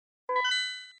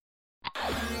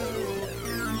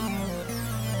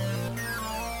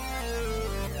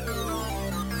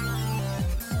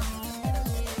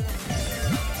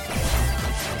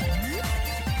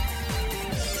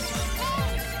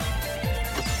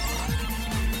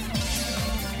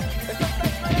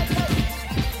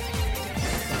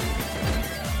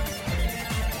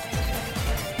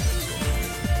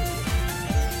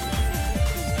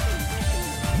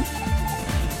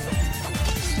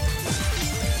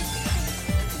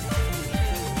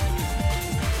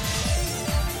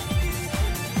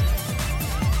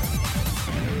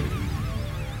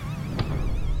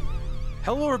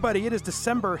Hello, everybody. It is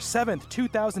December 7th,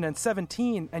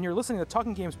 2017, and you're listening to the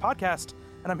Talking Games podcast,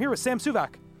 and I'm here with Sam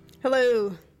Suvak.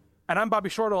 Hello. And I'm Bobby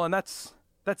Shortle, and that's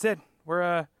it. We're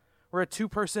a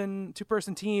two-person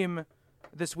team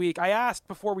this week. I asked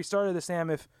before we started this,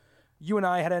 Sam, if you and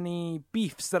I had any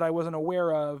beefs that I wasn't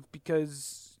aware of,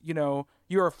 because, you know,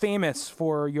 you're famous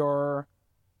for your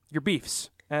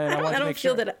beefs. And I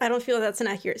don't feel that's an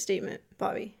accurate statement,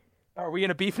 Bobby. Are we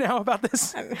in a beef now about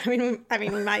this? I mean, we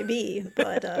might be,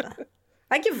 but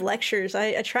I give lectures.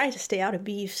 I try to stay out of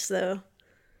beefs, though.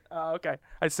 Okay,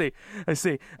 I see.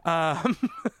 So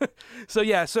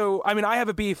I mean, I have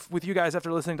a beef with you guys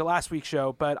after listening to last week's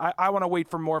show, but I want to wait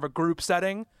for more of a group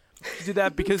setting to do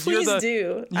that, because you're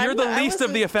the least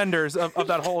of the offenders of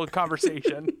that whole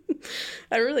conversation.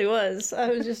 I really was. I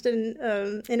was just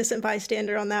an innocent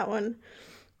bystander on that one.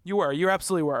 You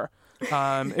absolutely were.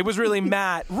 It was really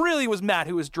Matt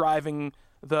who was driving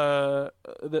the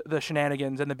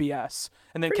shenanigans and the BS,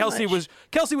 and then Kelsey was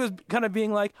kind of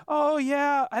being like, oh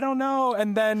yeah, I don't know,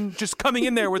 and then just coming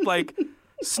in there with like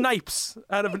snipes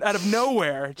out of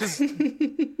nowhere, just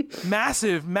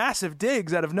massive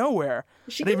digs out of nowhere.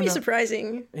 She can be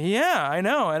surprising. Yeah, I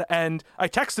know, and I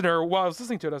texted her while I was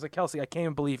listening to it. I was like, Kelsey, I can't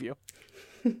even believe you.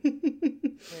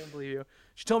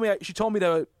 She told me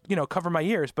to, you know, cover my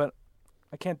ears, but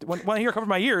I can't. When I hear cover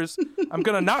my ears, I'm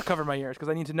gonna not cover my ears because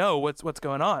I need to know what's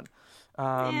going on.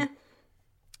 But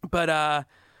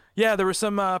there was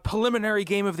some preliminary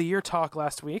game of the year talk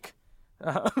last week.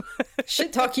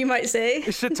 Shit talk, you might say.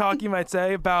 Shit talk, you might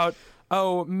say, about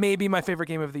maybe my favorite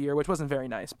game of the year, which wasn't very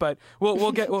nice. But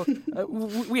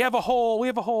we have a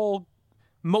whole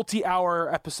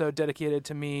multi-hour episode dedicated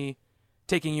to me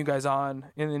taking you guys on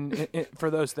in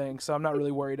for those things, so I'm not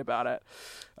really worried about it.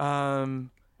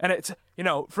 And it's, you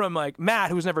know, from like Matt,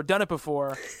 who's never done it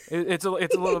before, it's a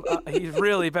little, he's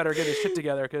really better get his shit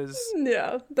together, because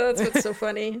yeah, that's what's so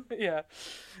funny. Yeah.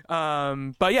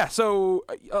 But yeah, so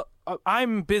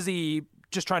I'm busy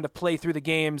just trying to play through the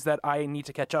games that I need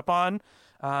to catch up on.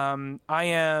 I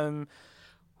am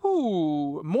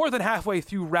more than halfway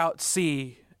through Route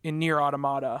C in Nier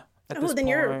Automata at this point.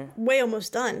 You're way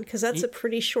almost done, because that's a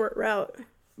pretty short route.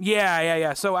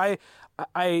 Yeah. So again,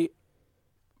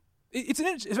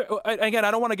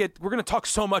 I don't want to we're going to talk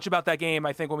so much about that game,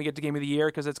 I think, when we get to Game of the Year,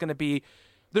 because it's going to be,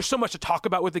 there's so much to talk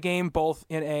about with the game, both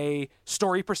in a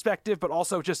story perspective, but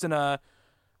also just in a,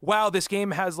 wow, this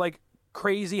game has like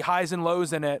crazy highs and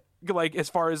lows in it, like as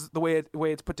far as the way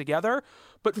it's put together.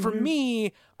 But for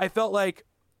me, I feel like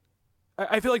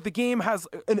the game has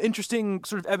an interesting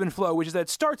sort of ebb and flow, which is that it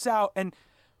starts out, and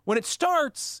when it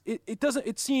starts,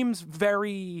 it seems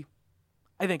very,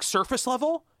 I think, surface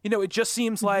level. You know, it just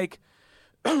seems like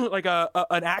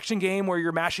an action game where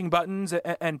you're mashing buttons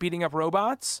and beating up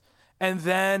robots. And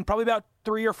then probably about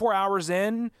 3 or 4 hours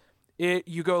in,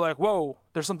 you go like, whoa,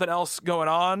 there's something else going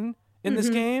on in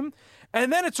this game.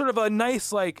 And then it's sort of a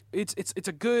nice, like, it's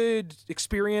a good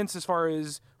experience as far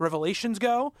as revelations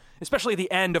go, especially at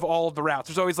the end of all of the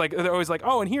routes. They're always like,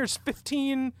 oh, and here's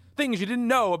 15 things you didn't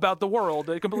know about the world.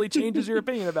 It completely changes your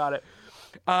opinion about it.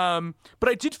 But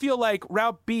I did feel like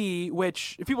Route B,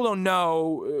 which, if people don't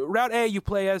know, Route A you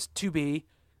play as 2B,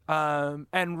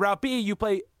 and Route B you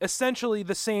play essentially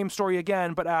the same story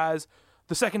again, but as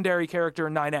the secondary character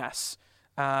 9S.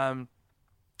 And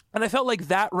I felt like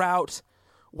that route,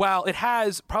 while it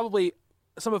has probably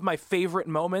some of my favorite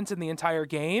moments in the entire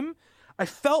game, I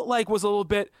felt like was a little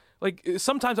bit, like,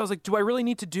 sometimes I was like, do I really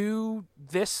need to do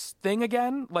this thing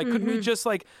again? Like, couldn't we just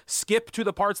like skip to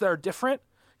the parts that are different?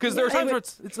 Because there are times where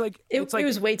it's like... It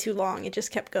was way too long. It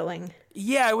just kept going.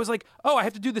 Yeah, it was like, oh, I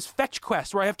have to do this fetch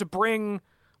quest where I have to bring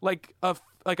like a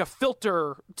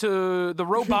filter to the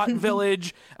robot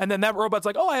village, and then that robot's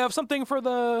like, oh, I have something for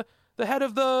the head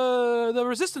of the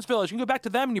resistance village. You can go back to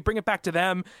them, and you bring it back to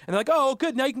them, and they're like, oh,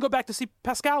 good, now you can go back to see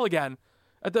Pascal again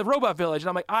at the robot village. And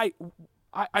I'm like, I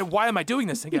why am I doing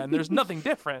this again? There's nothing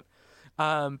different.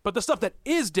 But the stuff that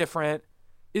is different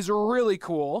is really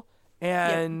cool,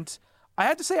 and... Yep. I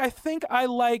have to say, I think I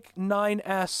like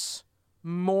 9S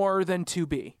more than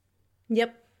 2B.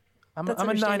 Yep. I'm a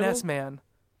 9S man.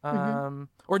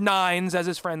 Or Nines, as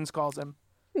his friends calls him.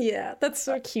 Yeah, that's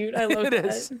so cute. I love it. It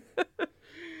is.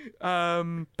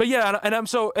 But yeah,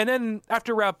 and then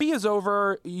after Route B is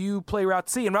over, you play Route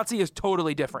C, and Route C is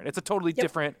totally different. It's a totally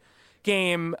different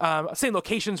game. Same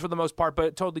locations for the most part,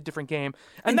 but totally different game.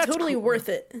 And that's totally worth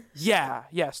it. Yeah,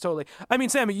 yes, totally. I mean,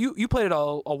 Sam, you played it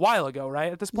a while ago,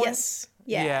 right, at this point? Yes.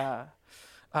 Yeah.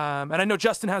 And I know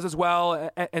Justin has as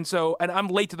well, and I'm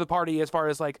late to the party as far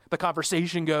as like the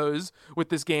conversation goes with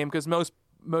this game, because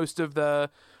most of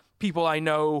the people I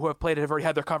know who have played it have already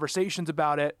had their conversations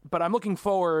about it. But I'm looking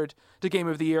forward to Game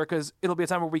of the Year because it'll be a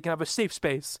time where we can have a safe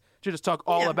space to just talk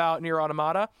all about Nier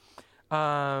Automata.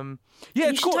 You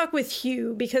it's should cool. talk with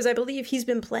Hugh because I believe he's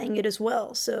been playing it as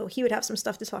well, so he would have some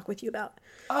stuff to talk with you about.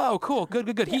 Oh, cool, good.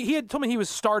 Yeah. He had told me he was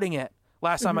starting it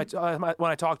last time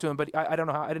when I talked to him, but I don't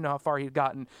know I didn't know how far he'd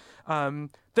gotten.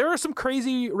 There are some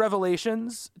crazy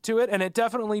revelations to it, and it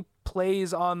definitely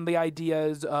plays on the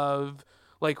ideas of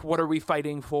like what are we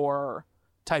fighting for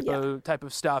type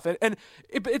of stuff, and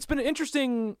it's been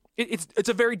interesting. It's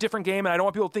a very different game, and I don't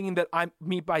want people thinking that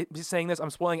by saying this I'm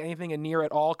spoiling anything in Nier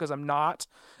at all because I'm not.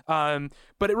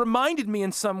 But it reminded me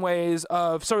in some ways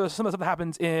of some of the stuff that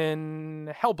happens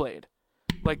in Hellblade,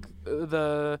 like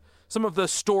some of the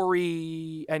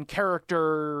story and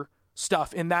character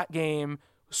stuff in that game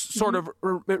sort of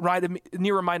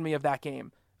reminded me of that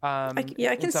game. I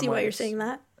can see why you're saying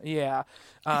that. Yeah.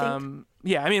 I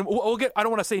mean, we'll get. I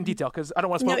don't want to say in detail because I don't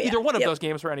want to spoil either one of those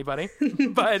games for anybody.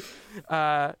 But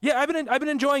I've been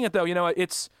enjoying it though. You know,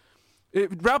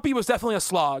 Route B was definitely a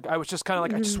slog. I was just kind of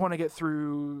like, I just want to get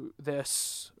through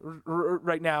this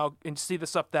right now and see the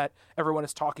stuff that everyone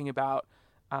is talking about.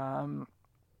 And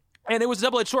it was a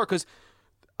double-edged sword because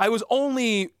I was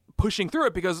only pushing through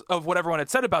it because of what everyone had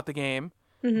said about the game.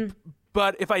 Mm-hmm.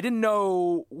 But if I didn't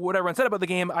know what everyone said about the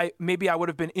game, I would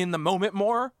have been in the moment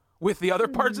more with the other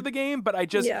parts of the game. But I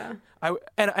just I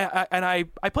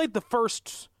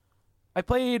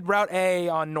played Route A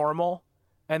on normal,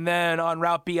 and then on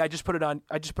Route B I just put it on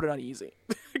easy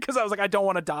because I was like, I don't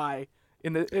want to die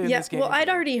in this game. Well, I'd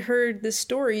already heard the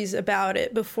stories about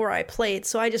it before I played,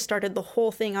 so I just started the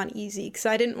whole thing on easy because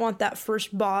I didn't want that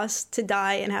first boss to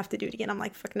die and have to do it again. I'm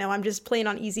like, fuck no, I'm just playing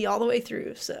on easy all the way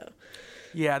through. So.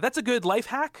 Yeah, that's a good life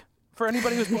hack for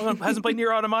anybody who hasn't played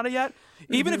Nier Automata yet.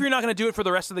 Even if you're not going to do it for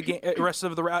the rest of the game, rest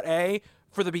of the Route A,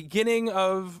 for the beginning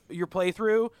of your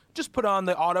playthrough, just put on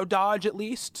the auto dodge at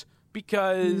least,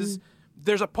 because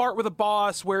there's a part with a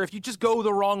boss where if you just go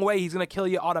the wrong way, he's going to kill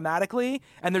you automatically,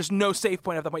 and there's no save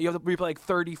point at that point. You have to replay like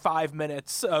 35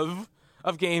 minutes of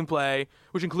gameplay,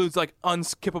 which includes like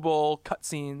unskippable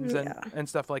cutscenes and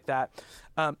stuff like that.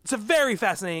 It's a very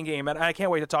fascinating game, and I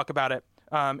can't wait to talk about it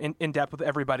in depth with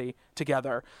everybody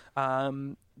together.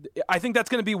 I think that's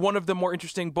going to be one of the more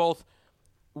interesting, both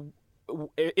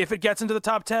if it gets into the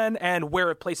top 10 and where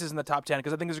it places in the top 10,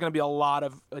 because I think there's going to be a lot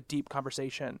of a deep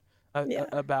conversation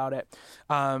about it.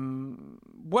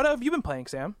 What have you been playing,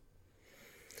 Sam?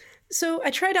 So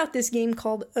I tried out this game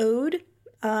called Ode.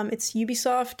 It's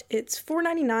Ubisoft. It's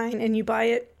 $4.99, and you buy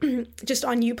it just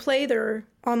on Uplay, their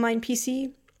online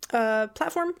PC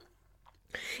platform.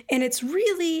 And it's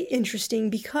really interesting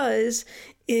because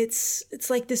it's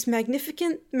like this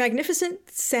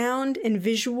magnificent sound and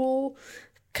visual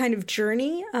kind of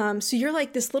journey. So you're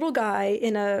like this little guy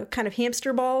in a kind of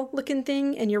hamster ball looking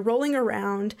thing, and you're rolling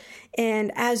around.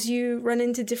 And as you run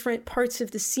into different parts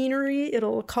of the scenery,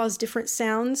 it'll cause different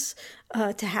sounds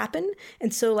to happen.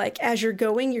 And so like as you're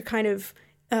going, you're kind of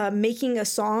making a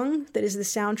song that is the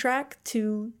soundtrack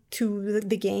to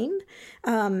the game.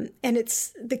 And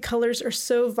the colors are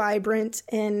so vibrant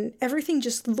and everything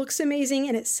just looks amazing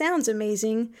and it sounds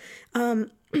amazing.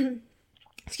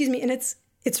 Excuse me. And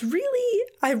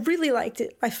I really liked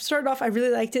it. I started off, I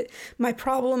really liked it. My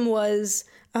problem was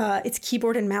it's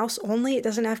keyboard and mouse only. It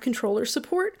doesn't have controller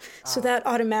support. So that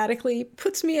automatically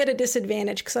puts me at a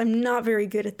disadvantage because I'm not very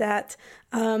good at that.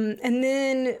 And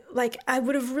then like I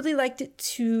would have really liked it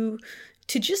to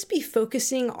just be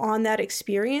focusing on that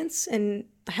experience and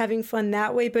having fun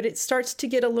that way, but it starts to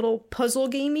get a little puzzle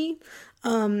gamey.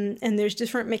 And there's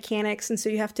different mechanics, and so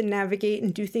you have to navigate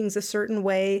and do things a certain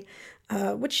way.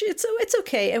 Which it's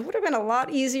okay. It would have been a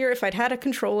lot easier if I'd had a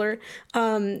controller,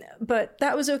 but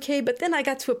that was okay. But then I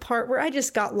got to a part where I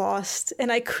just got lost and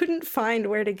I couldn't find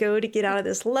where to go to get out of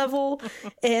this level.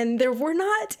 And there were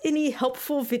not any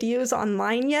helpful videos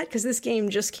online yet because this game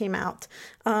just came out.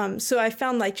 So I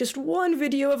found like just one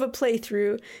video of a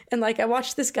playthrough, and like I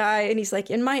watched this guy and he's like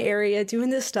in my area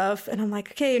doing this stuff, and I'm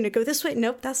like, okay, I'm gonna go this way.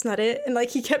 Nope, that's not it. And like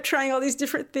he kept trying all these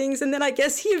different things, and then I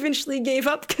guess he eventually gave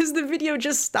up because the video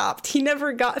just stopped. He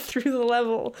never got through the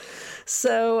level.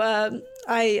 So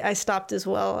I stopped as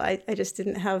well. I just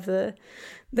didn't have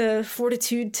the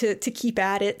fortitude to keep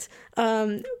at it.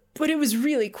 But it was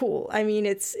really cool. I mean,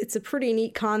 it's a pretty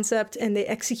neat concept, and they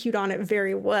execute on it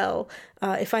very well.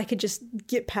 If I could just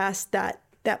get past that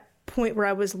point where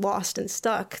I was lost and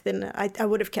stuck, then I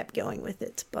would have kept going with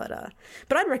it. But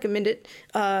I'd recommend it,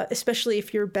 especially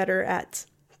if you're better at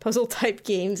puzzle type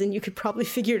games, and you could probably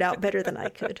figure it out better than I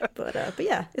could. But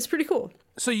yeah, it's pretty cool.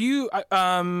 So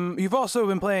you've also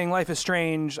been playing Life is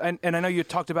Strange, and I know you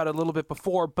talked about it a little bit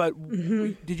before, but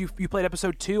did you played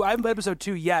episode 2? I haven't played episode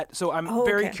 2 yet, so I'm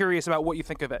very curious about what you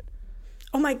think of it.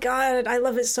 Oh my God, I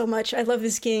love it so much. I love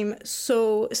this game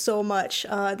so much.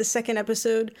 The second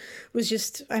episode was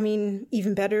just,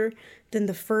 even better than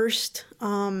the first.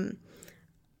 I'm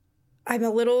a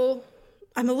little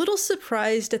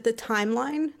surprised at the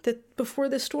timeline that Before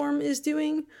the Storm is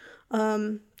doing,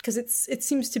 because it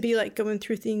seems to be like going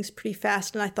through things pretty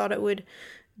fast, and I thought it would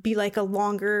be like a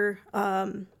longer,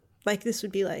 like this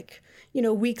would be like,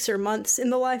 weeks or months in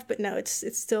the life, but no,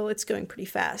 it's going pretty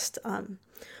fast.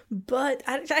 But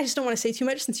I just don't want to say too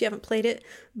much since you haven't played it,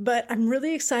 but I'm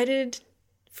really excited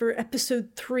for episode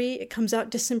 3. It comes out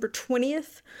December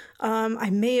 20th. I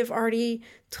may have already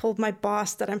told my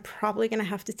boss that I'm probably going to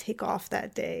have to take off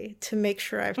that day to make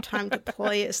sure I have time to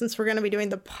play it, since we're going to be doing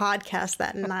the podcast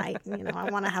that night. I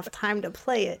want to have time to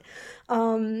play it.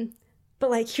 But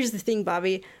like, here's the thing,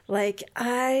 Bobby. Like,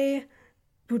 I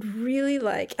would really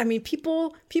like,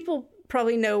 people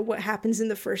probably know what happens in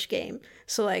the first game.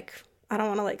 So like, I don't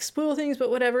want to like spoil things, but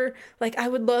whatever. Like, I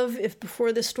would love if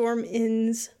Before the Storm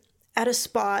ends at a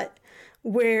spot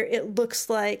where it looks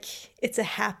like it's a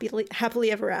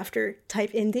happily ever after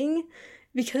type ending,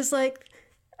 because like,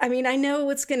 I know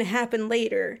what's going to happen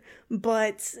later,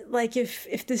 but like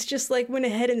if this just like went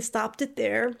ahead and stopped it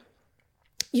there,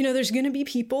 there's going to be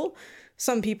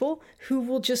some people who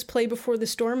will just play Before the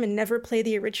Storm and never play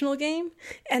the original game,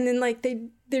 and then like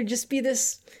there'd just be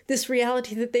this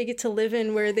reality that they get to live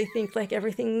in where they think like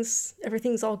everything's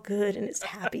all good and it's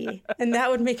happy, and that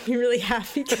would make me really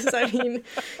happy, because there's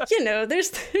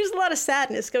a lot of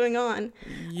sadness going on.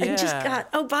 Yeah. I just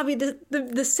got Bobby, the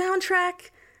soundtrack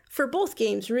for both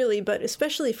games really, but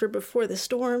especially for Before the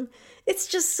Storm, it's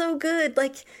just so good.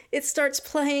 Like, it starts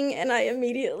playing and I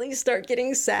immediately start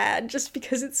getting sad just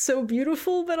because it's so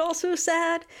beautiful but also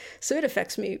sad. So it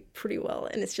affects me pretty well,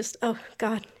 and it's just, oh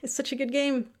God, it's such a good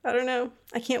game. I don't know.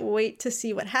 I can't wait to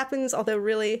see what happens, although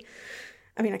really,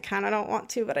 I kind of don't want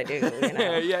to, but I do,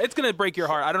 Yeah, it's going to break your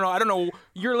heart. I don't know.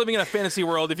 You're living in a fantasy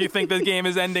world if you think the game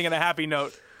is ending in a happy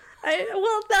note.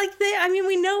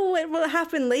 We know what will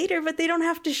happen later, but they don't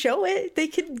have to show it. They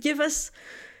could give us,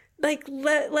 like,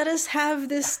 let us have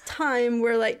this time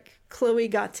where, like, Chloe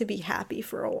got to be happy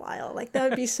for a while. Like, that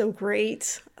would be so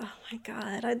great. Oh my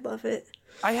God, I'd love it.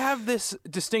 I have this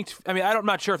distinct, I'm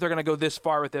not sure if they're going to go this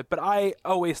far with it, but I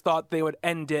always thought they would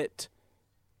end it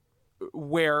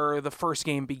where the first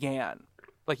game began.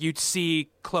 Like, you'd see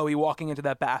Chloe walking into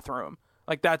that bathroom.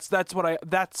 Like, that's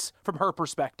from her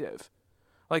perspective.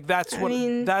 Like, that's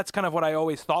kind of what I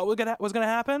always thought was gonna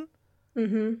happen.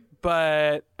 Mm-hmm.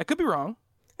 But I could be wrong.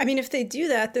 If they do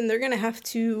that, then they're gonna have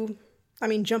to,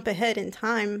 jump ahead in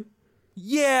time.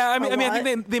 Yeah, I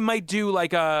think they might do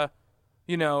like a,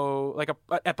 like a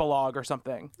epilogue or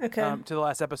something. Okay. To the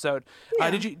last episode.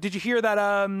 Yeah. Did you hear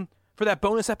that for that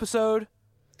bonus episode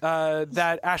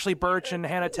that Ashley Birch and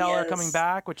Hannah Tell are coming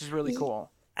back, which is really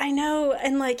cool. I know,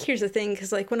 and like, here's the thing,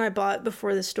 because like when I bought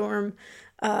Before the Storm,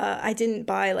 I didn't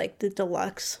buy like the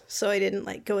deluxe, so I didn't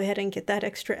like go ahead and get that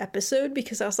extra episode,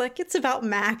 because I was like, it's about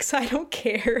Max, I don't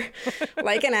care,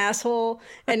 like an asshole.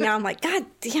 And now I'm like, God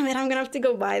damn it, I'm gonna have to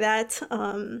go buy that.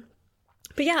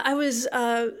 But yeah, I was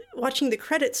watching the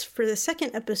credits for the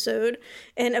second episode,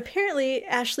 and apparently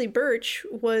Ashley Birch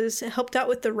was helped out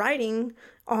with the writing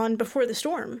on Before the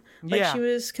Storm. Like, she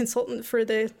was consultant for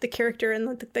the character and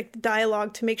the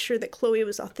dialogue to make sure that Chloe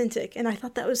was authentic. And I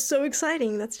thought that was so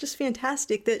exciting. That's just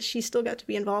fantastic that she still got to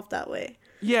be involved that way.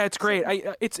 Yeah, it's great.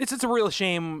 It's a real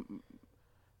shame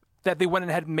that they went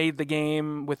ahead and made the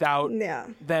game without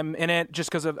them in it, just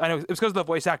because I know it was because of the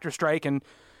voice actor strike, and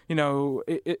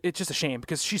it's just a shame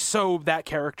because she's so that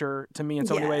character to me in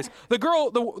so many ways. The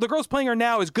girl's playing her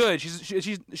now is good.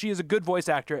 She is a good voice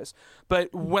actress.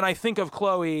 But when I think of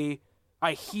Chloe,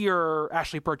 I hear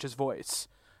Ashley Birch's voice.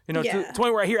 To the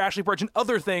point where I hear Ashley Birch and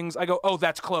other things, I go, oh,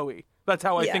 that's Chloe. That's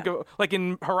how I think of, like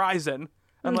in Horizon.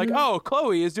 I'm like, oh,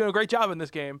 Chloe is doing a great job in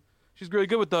this game. She's really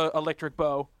good with the electric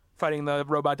bow fighting the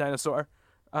robot dinosaur.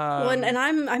 And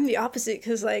I'm the opposite,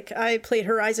 because like I played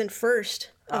Horizon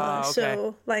first. Okay.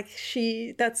 So like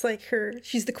she's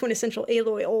the quintessential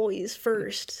Aloy always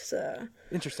first. So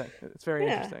interesting. It's very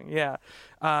interesting. Yeah.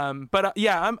 I'm gonna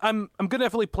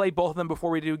definitely play both of them before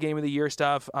we do Game of the Year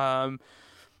stuff.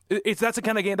 That's a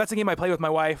kind of game. That's a game I play with my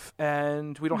wife,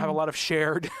 and we don't have a lot of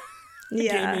shared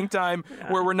gaming time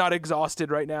where we're not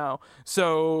exhausted right now.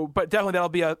 So, but definitely that'll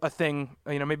be a thing.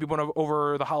 Maybe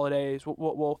over the holidays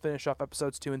we'll finish up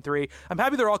episodes 2 and 3. I'm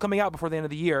happy they're all coming out before the end of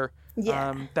the year.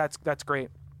 Yeah, that's great.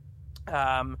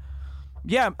 And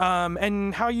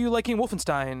how are you liking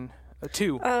Wolfenstein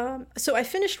 2? So I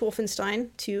finished Wolfenstein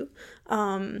 2,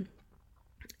 and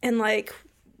like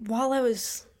while I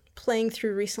was playing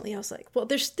through recently, I was like, well,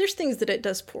 there's things that it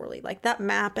does poorly, like that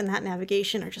map and that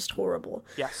navigation are just horrible.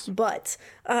 Yes. But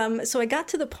so I got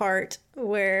to the part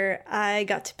where I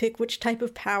got to pick which type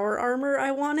of power armor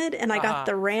I wanted, and I got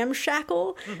the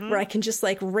ramshackle, where I can just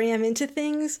like ram into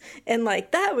things, and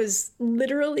like that was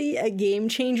literally a game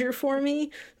changer for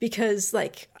me, because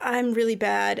like I'm really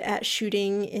bad at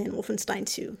shooting in Wolfenstein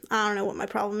 2. I don't know what my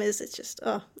problem is. It's just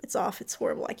it's off. It's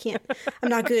horrible. I can't. I'm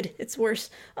not good. It's worse.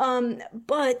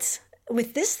 But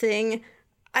with this thing,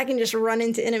 I can just run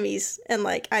into enemies and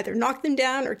like either knock them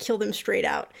down or kill them straight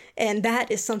out. And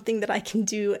that is something that I can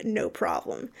do no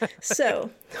problem. So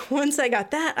once I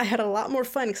got that, I had a lot more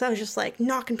fun, because I was just like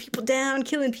knocking people down,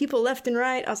 killing people left and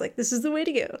right. I was like, this is the way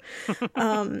to go.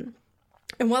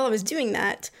 And while I was doing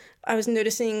that, I was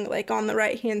noticing like on the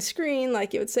right-hand screen,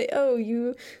 like it would say, oh,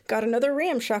 you got another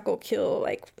ramshackle kill,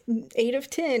 like 8 of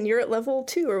 10, you're at level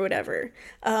 2 or whatever.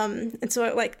 And so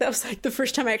that was like the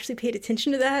first time I actually paid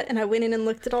attention to that. And I went in and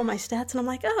looked at all my stats, and I'm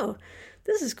like, oh,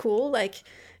 this is cool. Like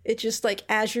it just like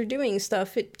as you're doing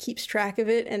stuff, it keeps track of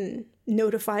it and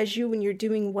notifies you when you're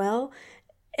doing well.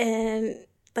 And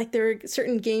like there are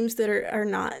certain games that are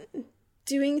not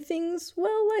doing things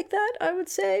well like that, I would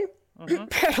say.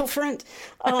 Battlefront.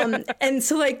 And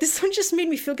so like this one just made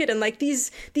me feel good, and like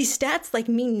these stats like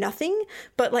mean nothing,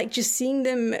 but like just seeing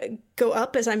them go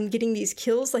up as I'm getting these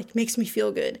kills like makes me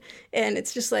feel good. And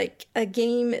it's just like a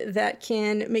game that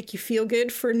can make you feel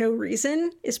good for no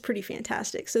reason is pretty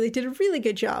fantastic. So they did a really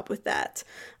good job with that.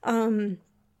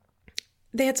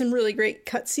 They had some really great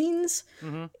cutscenes,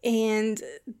 and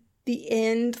the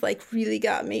end like really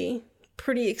got me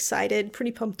pretty excited,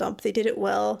 pretty pumped up. They did it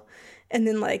well. And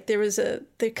then, like, there was the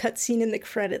cutscene in the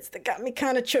credits that got me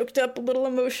kind of choked up, a little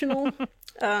emotional.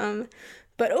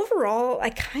 But overall, I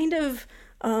kind of,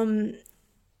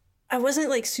 I wasn't,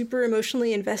 like, super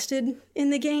emotionally invested in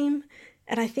the game.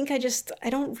 And I think I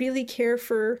don't really care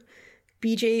for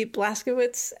BJ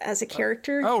Blazkowicz as a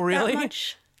character. Oh, really? That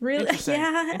much. Really?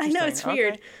 Yeah, I know, it's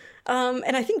weird.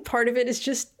 And I think part of it is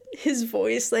just his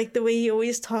voice, like the way he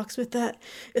always talks with that,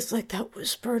 it's like that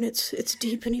whisper, and it's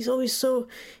deep, and he's so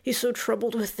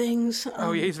troubled with things.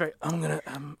 Yeah, he's very,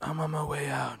 I'm on my way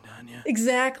out, Anya.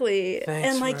 Exactly.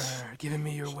 Thanks for giving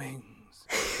me your wings.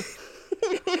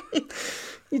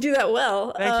 You do that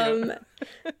well. Thank you.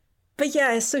 But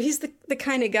yeah, so he's the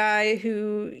kind of guy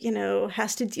who,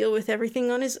 has to deal with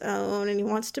everything on his own, and he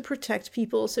wants to protect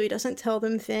people, so he doesn't tell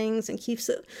them things and keeps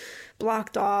it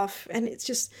blocked off. And it's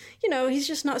just, he's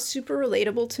just not super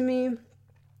relatable to me.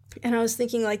 And I was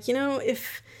thinking, like,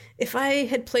 if I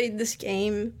had played this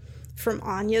game from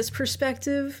Anya's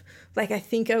perspective, like, I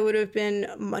think I would have been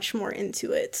much more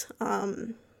into it.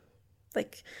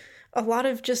 Like, a lot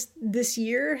of just this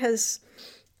year has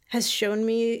shown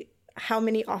me how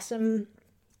many awesome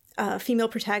female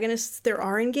protagonists there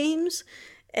are in games,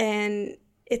 and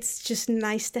it's just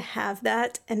nice to have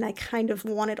that, and I kind of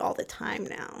want it all the time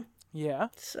now. Yeah.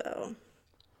 So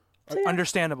yeah.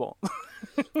 Understandable.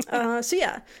 So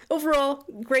yeah, overall,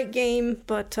 great game,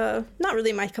 but not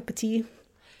really my cup of tea.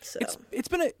 So it's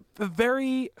been a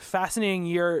very fascinating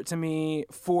year to me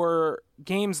for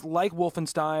games like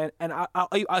Wolfenstein, and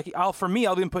I'll for me,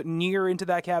 I'll even put Nier into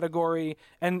that category,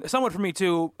 and somewhat for me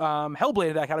too, Hellblade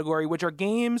into that category, which are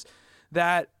games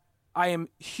that I am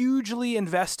hugely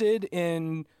invested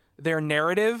in their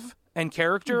narrative and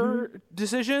character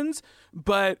decisions,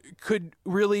 but could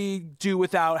really do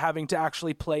without having to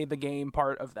actually play the game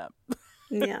part of them.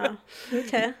 Yeah.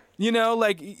 Okay.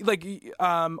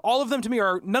 All of them to me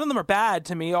none of them are bad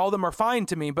to me. All of them are fine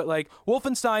to me. But like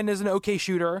Wolfenstein is an okay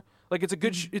shooter. Like it's a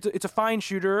good, it's a fine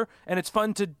shooter, and it's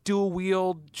fun to dual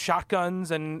wield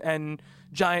shotguns and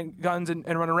giant guns and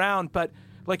run around. But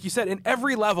like you said, in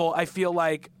every level, I feel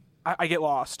like I get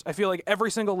lost. I feel like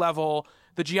every single level,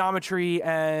 the geometry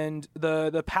and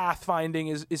the path finding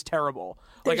is terrible.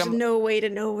 There's no way to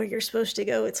know where you're supposed to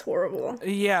go. It's horrible.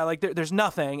 Yeah, like there's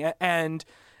nothing, and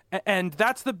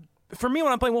that's for me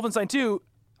when I'm playing Wolfenstein 2,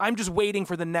 I'm just waiting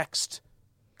for the next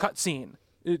cutscene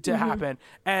to happen,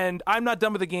 and I'm not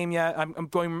done with the game yet. I'm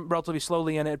going relatively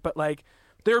slowly in it, but like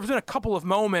there have been a couple of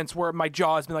moments where my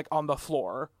jaw has been like on the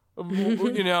floor.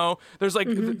 There's like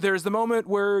there's the moment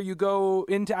where you go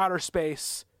into outer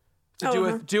space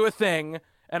to do a thing,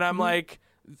 and I'm like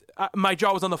my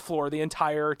jaw was on the floor the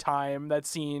entire time that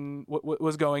scene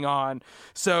was going on.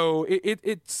 So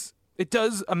it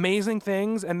does amazing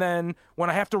things, and then when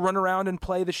I have to run around and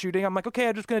play the shooting, I'm like, okay,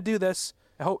 I'm just gonna do this,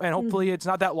 and hopefully it's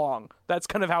not that long. That's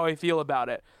kind of how I feel about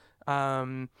it.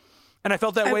 And I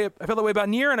felt that way. I felt that way about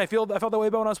Nier, and I felt that way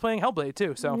about when I was playing Hellblade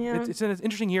too. So it's an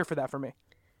interesting year for that for me.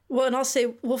 Well, and I'll say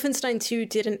Wolfenstein 2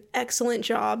 did an excellent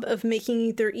job of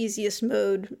making their easiest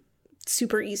mode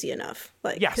super easy enough.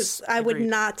 Like, yes, because I would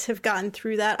not have gotten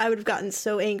through that. I would have gotten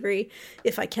so angry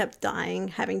if I kept dying,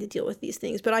 having to deal with these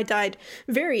things. But I died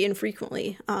very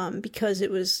infrequently because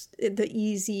the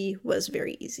easy was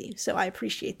very easy. So I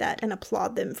appreciate that and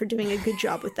applaud them for doing a good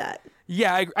job with that.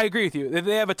 Yeah, I agree with you.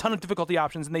 They have a ton of difficulty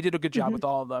options, and they did a good job with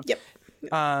all of them. Yep.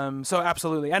 So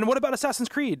absolutely. And what about Assassin's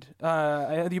Creed?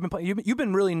 You've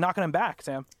been really knocking them back,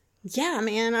 Sam. Yeah,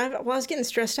 man. I was getting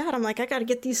stressed out. I'm like, I got to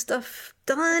get these stuff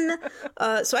done.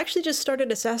 So I actually just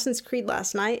started Assassin's Creed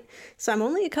last night. So I'm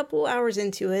only a couple hours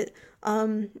into it.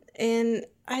 And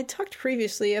I had talked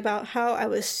previously about how I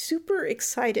was super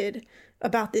excited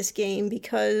about this game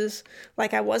because,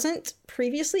 like, I wasn't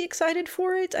previously excited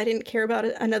for it. I didn't care about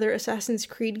another Assassin's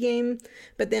Creed game.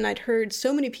 But then I'd heard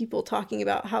so many people talking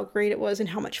about how great it was and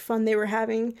how much fun they were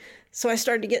having. So I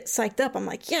started to get psyched up. I'm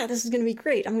like, yeah, this is going to be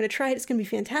great. I'm going to try it. It's going to be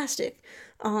fantastic.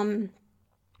 So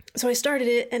I started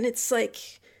it, and it's like,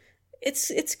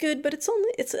 it's good, but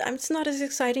it's not as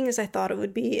exciting as I thought it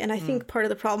would be. And I think part of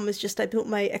the problem is just I built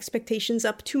my expectations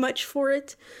up too much for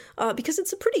it, because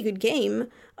it's a pretty good game.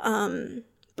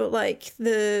 But like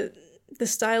the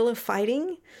style of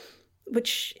fighting,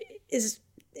 which is,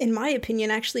 in my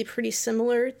opinion, actually pretty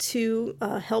similar to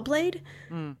Hellblade,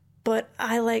 but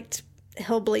I liked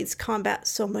Hellblade's combat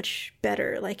so much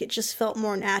better. Like, it just felt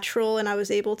more natural, and I was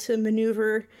able to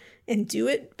maneuver and do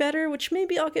it better, which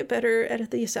maybe I'll get better at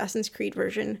the Assassin's Creed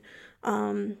version.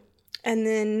 And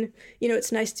then,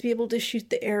 it's nice to be able to shoot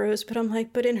the arrows, but I'm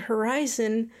like, but in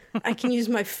Horizon, I can use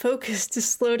my focus to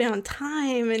slow down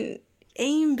time and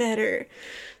aim better.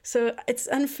 So it's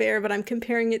unfair, but I'm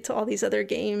comparing it to all these other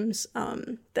games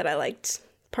that I liked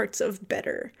parts of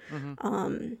better.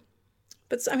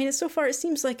 But I mean, so far it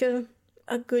seems like a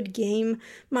good game.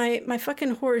 My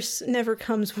fucking horse never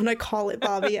comes when I call it,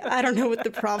 Bobby. I don't know what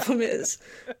the problem is.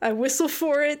 I whistle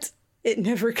for it, it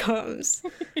never comes.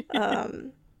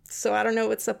 So I don't know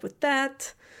what's up with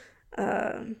that.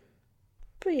 But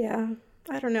yeah,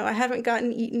 I don't know. I haven't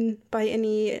gotten eaten by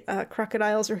any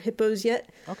crocodiles or hippos yet.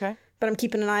 Okay. But I'm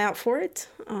keeping an eye out for it.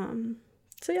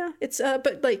 So yeah, it's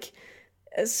but like,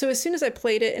 so as soon as I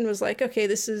played it and was like, okay,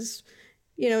 this is,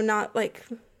 not like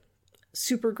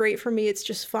super great for me, it's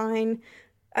just fine,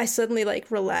 I suddenly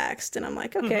like relaxed, and I'm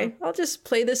like, okay, I'll just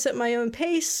play this at my own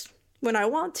pace when I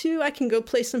want to. I can go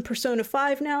play some Persona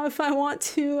 5 now if I want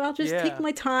to. I'll just take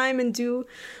my time and do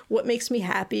what makes me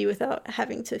happy without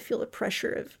having to feel the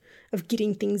pressure of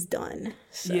getting things done.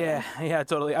 So. Yeah,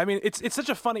 totally. I mean, it's such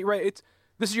a funny, right?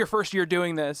 This is your first year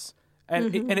doing this,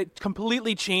 and it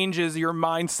completely changes your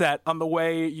mindset on the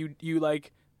way you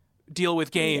like deal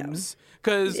with games.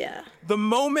 Because the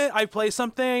moment I play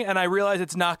something and I realize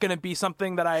it's not going to be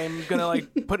something that I'm going to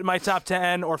like put in my top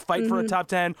 10 or fight for a top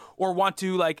 10 or want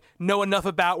to like know enough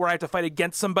about where I have to fight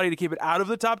against somebody to keep it out of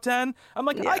the top 10, I'm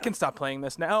like, I can stop playing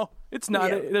this now. It's not,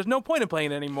 there's no point in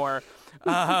playing it anymore.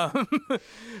 So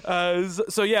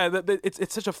yeah,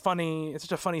 it's such a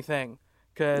funny thing.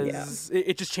 Because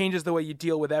it just changes the way you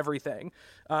deal with everything,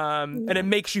 and it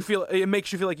makes you feel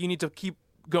like you need to keep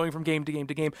going from game to game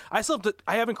to game. I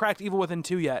haven't cracked Evil Within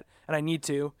 2 yet, and I need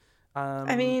to.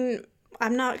 I mean,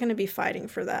 I'm not going to be fighting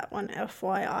for that one,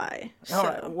 FYI. So. All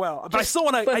right, well, but I still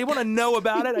want to. I want to know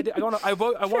about it. I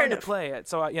wanted to play it,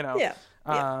 so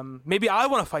maybe I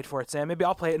want to fight for it, Sam. Maybe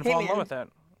I'll play it and fall in love with it.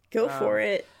 Go for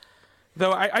it.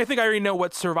 Though I think I already know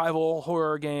what survival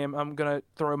horror game I'm going to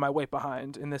throw my weight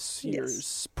behind in this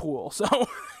year's pool. So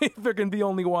if there can be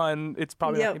only one, it's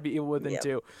probably not going to be Evil Within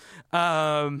 2.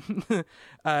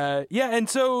 And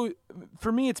so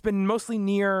for me, it's been mostly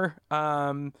Nier,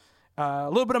 a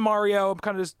little bit of Mario. I'm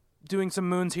kind of just doing some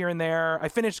moons here and there. I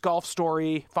finished Golf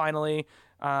Story, finally.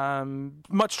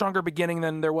 Much stronger beginning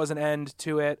than there was an end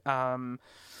to it.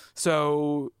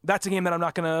 So that's a game that I'm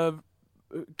not going to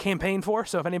campaign for,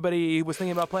 so if anybody was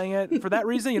thinking about playing it for that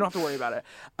reason, you don't have to worry about it.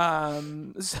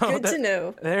 Good to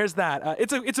know. There's that.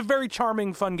 It's a very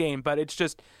charming, fun game, but it's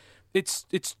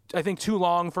I think too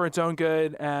long for its own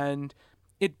good, and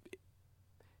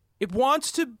it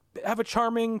wants to have a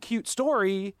charming, cute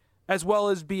story as well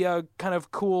as be a kind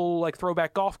of cool like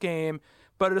throwback golf game.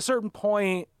 But at a certain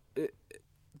point,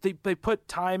 they put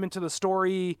time into the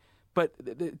story, but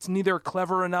it's neither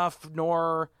clever enough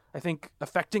nor I think,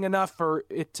 affecting enough for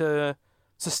it to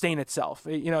sustain itself.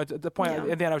 At the point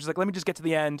at the end, I was just like, let me just get to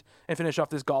the end and finish off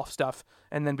this golf stuff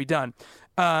and then be done.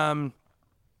 But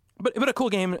a cool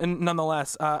game, and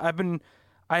nonetheless. I've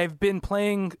been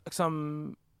playing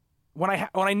some when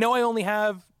I know I only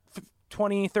have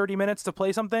 20, 30 minutes to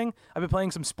play something. I've been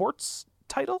playing some sports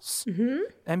titles.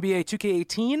 NBA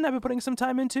 2K18 I've been putting some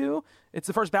time into. It's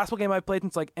the first basketball game I've played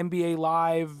since like NBA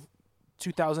Live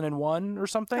 2001 or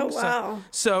something. Oh, wow.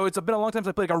 So it's been a long time since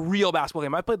I played like a real basketball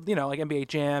game. I played, like NBA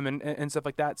Jam and stuff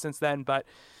like that since then, but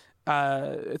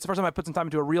it's the first time I put some time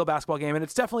into a real basketball game, and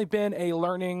it's definitely been a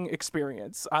learning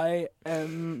experience. I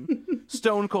am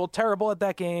stone cold terrible at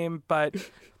that game, but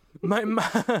I'm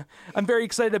very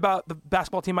excited about the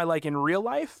basketball team I like in real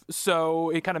life,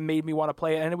 so it kind of made me want to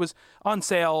play it, and it was on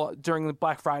sale during the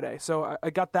Black Friday, so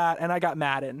I got that, and I got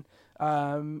Madden.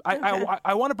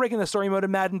 I want to break in the story mode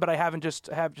of Madden, but I haven't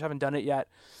done it yet.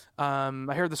 I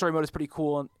heard the story mode is pretty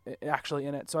cool actually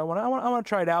in it, so I want to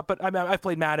try it out. But I've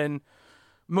played Madden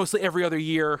mostly every other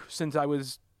year since I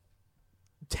was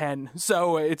 10,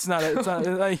 so it's not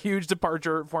a huge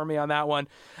departure for me on that one.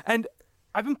 And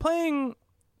I've been playing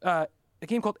a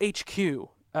game called HQ.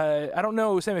 I don't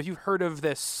know, Sam, if you've heard of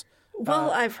this.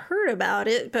 Well, I've heard about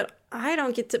it, but I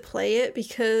don't get to play it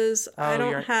because I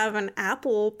don't have an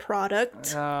Apple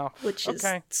product, which is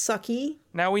sucky.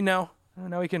 Now we know.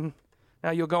 Now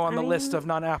you'll go on the list of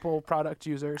non-Apple product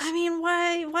users.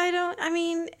 I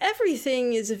mean,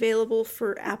 everything is available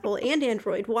for Apple and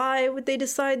Android. Why would they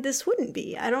decide this wouldn't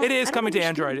be? It is coming to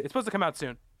Android. It's supposed to come out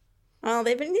soon. Well,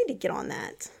 they need to get on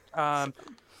that.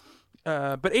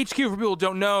 But HQ, for people who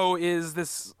don't know, is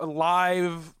this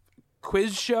live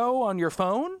quiz show on your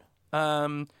phone.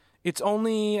 It's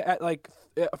only at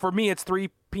for me, it's 3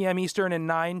 p.m. Eastern and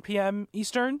 9 p.m.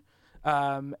 Eastern.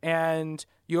 And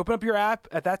you open up your app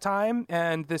at that time,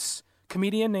 and this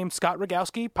comedian named Scott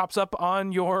Rogowski pops up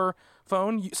on your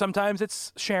phone. Sometimes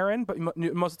it's Sharon, but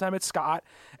most of the time it's Scott.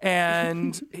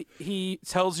 And he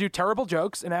tells you terrible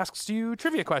jokes and asks you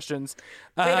trivia questions.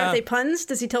 Wait, are they puns?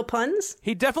 Does he tell puns?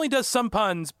 He definitely does some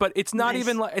puns, but it's not Nice.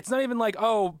 even like,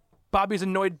 oh, Bobby's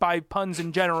annoyed by puns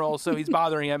in general, so he's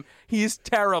bothering him. He's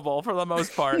terrible for the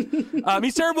most part.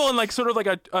 He's terrible in sort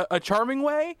of a charming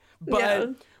way,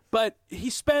 but he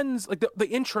spends the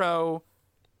intro.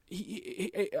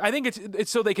 I think it's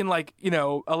so they can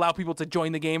allow people to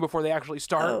join the game before they actually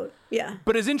start. Oh, yeah.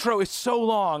 But his intro is so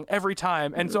long every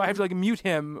time, and so I have to mute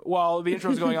him while the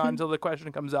intro is going on until the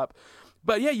question comes up.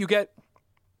 But yeah, you get.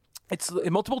 It's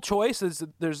multiple choice.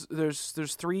 There's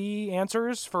 3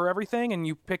 answers for everything, and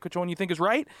you pick which one you think is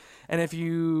right. And if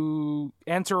you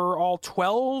answer all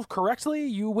 12 correctly,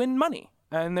 you win money.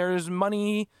 And there's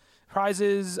money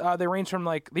prizes. They range from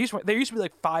they used to be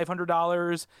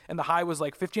 $500, and the high was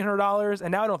 $1,500.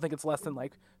 And now I don't think it's less than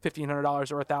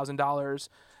 $1,500 or $1,000.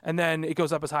 And then it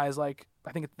goes up as high as I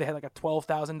think they had a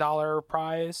 $12,000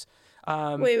 prize.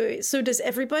 Wait. So does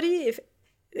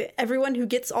everyone who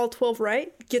gets all 12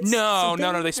 right gets No,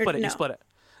 something? they split it. No? You split it.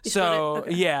 You So,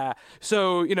 split it? Okay. yeah.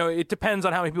 So, it depends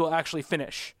on how many people actually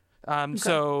finish.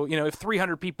 So, if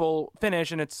 300 people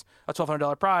finish and it's a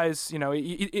 $1,200 prize,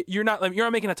 you're not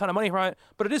making a ton of money from it,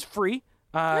 but it is free.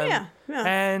 Yeah.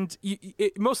 And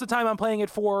most of the time I'm playing it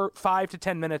for 5 to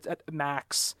 10 minutes at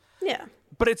max. Yeah.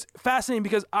 But it's fascinating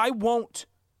because I won't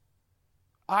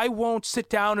sit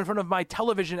down in front of my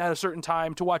television at a certain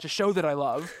time to watch a show that I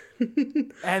love.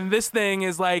 And this thing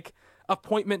is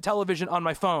appointment television on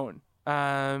my phone.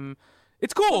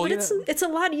 It's cool. But it's a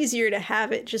lot easier to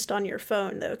have it just on your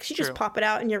phone, though, because you just pop it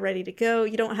out and you're ready to go.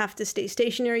 You don't have to stay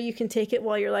stationary. You can take it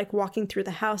while you're walking through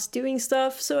the house doing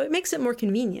stuff. So it makes it more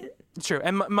convenient. It's true.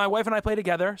 And my wife and I play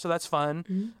together, so that's fun.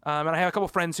 Mm-hmm. And I have a couple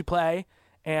friends who play.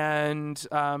 And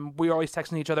we're always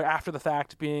texting each other after the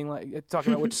fact, being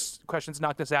talking about which questions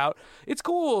knocked us out. It's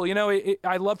cool,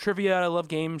 I love trivia, I love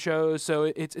game shows,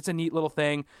 so it's a neat little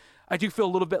thing. I do feel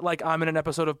a little bit like I'm in an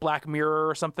episode of Black Mirror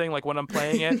or something, when I'm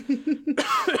playing it,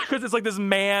 because it's this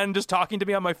man just talking to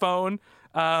me on my phone.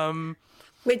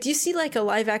 Wait, do you see a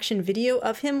live action video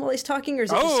of him while he's talking, or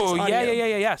is it just his audio?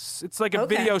 Yes. It's a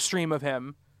video stream of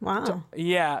him. Wow.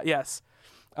 Yes.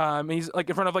 He's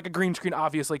in front of a green screen,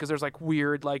 obviously, because there's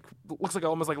weird, looks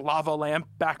almost lava lamp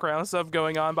background stuff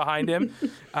going on behind him.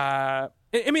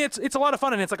 It's a lot of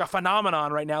fun, and it's a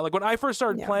phenomenon right now. When I first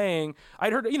started playing,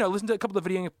 I'd heard, listened to a couple of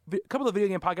video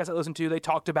game podcasts I listened to. They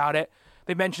talked about it.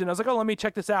 They mentioned it. I was like, oh, let me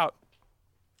check this out.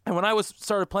 And when I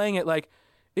started playing it,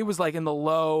 it was in the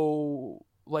low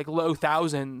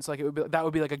thousands. That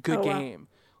would be a good game.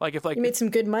 Like if like You made some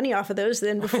good money off of those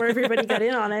then before everybody got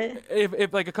in on it.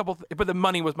 if like a couple, but the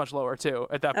money was much lower too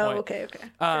at that point. Oh, okay.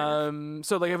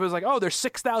 So like if it was like, oh, there's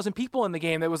 6,000 people in the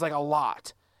game, that was like a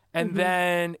lot. And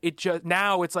then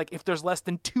now it's like if there's less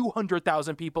than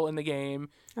 200,000 people in the game,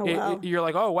 you're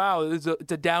like, oh wow, it's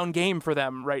a down game for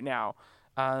them right now.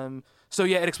 So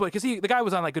yeah, it explained because the guy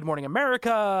was on like Good Morning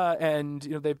America, and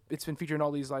it's been featured in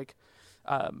all these like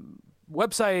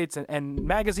websites and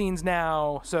magazines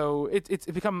now. So it's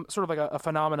become sort of like a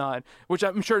phenomenon, which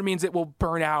I'm sure it means it will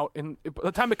burn out, and by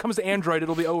the time it comes to Android,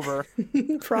 it'll be over.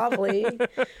 Probably.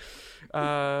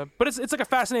 But it's like a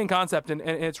fascinating concept, and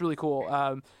it's really cool.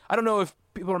 I don't know if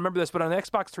people remember this, but on the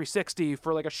Xbox 360,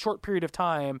 for like a short period of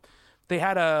time, they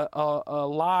had a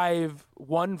live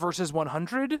 1 versus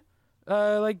 100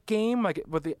 like game, like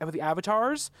with the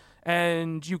avatars,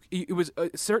 and it was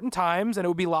certain times, and it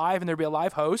would be live, and there'd be a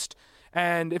live host.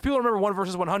 And if people remember 1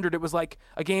 versus 100, it was like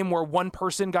a game where one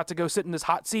person got to go sit in this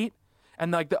hot seat,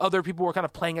 and like the other people were kind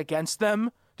of playing against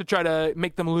them to try to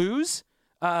make them lose.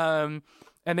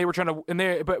 And they were trying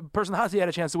to, but person in the hot seat had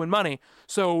a chance to win money.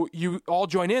 So you all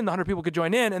join in, the 100 people could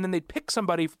join in, and then they'd pick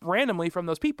somebody randomly from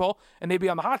those people, and they'd be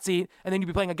on the hot seat, and then you'd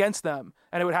be playing against them.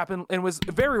 And it would happen, and it was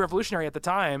very revolutionary at the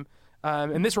time.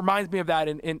 And this reminds me of that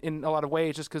in a lot of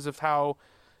ways, just because of how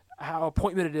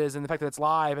appointment it is and the fact that it's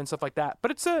live and stuff like that. But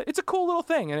it's a cool little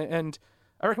thing, and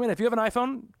I recommend it. If you have an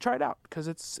iPhone, try it out, because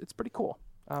it's pretty cool.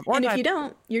 And if you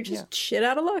don't, you're just shit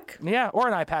out of luck. Yeah, or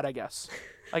an iPad, I guess.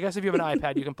 I guess if you have an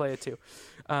iPad, you can play it too.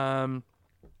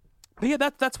 But yeah,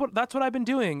 that's what I've been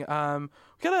doing.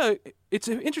 It's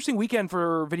an interesting weekend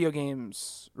for video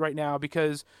games right now,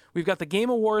 because we've got the Game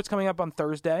Awards coming up on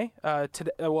Thursday.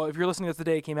 Today, well, if you're listening to this the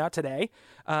day it came out today,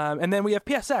 and then we have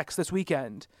PSX this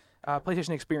weekend,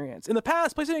 PlayStation Experience. In the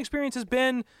past, PlayStation Experience has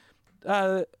been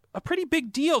a pretty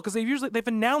big deal, because they've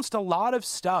announced a lot of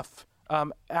stuff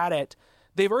at it.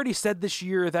 They've already said this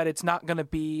year that it's not going to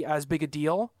be as big a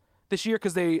deal this year,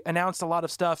 because they announced a lot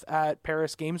of stuff at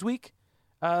Paris Games Week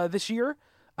this year,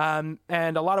 and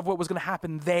a lot of what was going to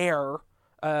happen there,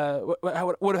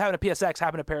 what would have happened at PSX,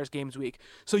 happened at Paris Games Week.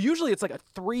 So usually it's like a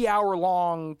 3-hour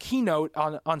long keynote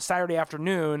on Saturday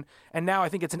afternoon, and now I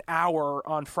think it's an hour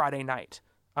on Friday night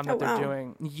that they're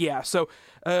doing. Yeah, so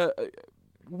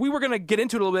we were going to get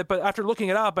into it a little bit, but after looking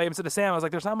it up, I even said to Sam, I was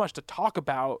like, there's not much to talk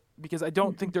about, because I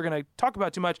don't think they're going to talk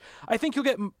about too much. I think you'll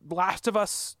get Last of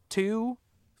Us 2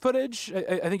 footage.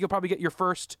 I think you'll probably get your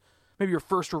first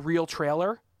real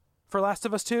trailer for Last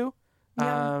of Us 2.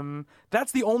 Yeah.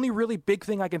 That's the only really big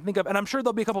thing I can think of, and I'm sure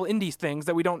there'll be a couple indie things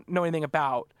that we don't know anything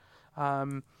about.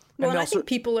 And I think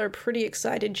people are pretty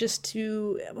excited just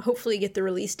to hopefully get the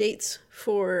release dates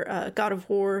for God of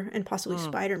War and possibly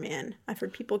Spider-Man. I've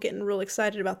heard people getting real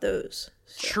excited about those.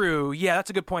 So. True. Yeah,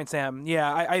 that's a good point, Sam.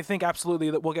 Yeah, I think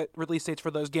absolutely that we'll get release dates for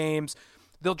those games.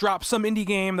 They'll drop some indie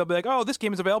game. They'll be like, oh, this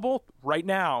game is available right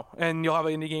now, and you'll have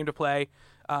an indie game to play.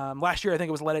 Last year, I think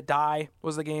it was Let It Die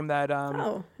was the game that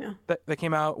that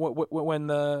came out when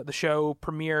the show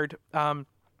premiered.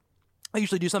 I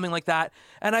usually do something like that,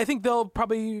 and I think they'll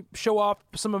probably show off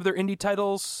some of their indie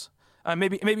titles.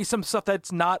 Maybe some stuff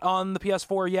that's not on the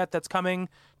PS4 yet that's coming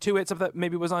to it. Stuff that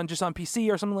maybe was just on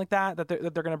PC or something like that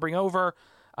they're going to bring over.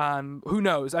 Who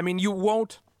knows? I mean, you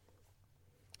won't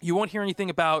hear anything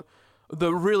about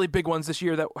the really big ones this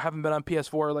year that haven't been on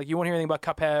PS4. Like, you won't hear anything about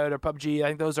Cuphead or PUBG. I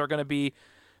think those are going to be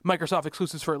Microsoft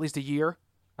exclusives for at least a year.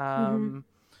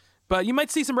 But you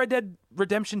might see some Red Dead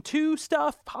Redemption 2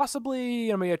 stuff, possibly,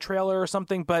 maybe a trailer or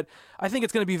something. But I think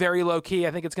it's going to be very low key.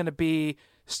 I think it's going to be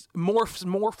more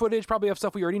footage, probably, of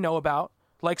stuff we already know about,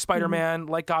 like Spider-Man,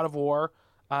 like God of War,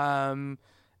 and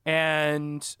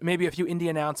maybe a few indie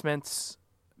announcements.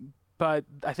 But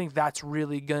I think that's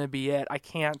really going to be it. I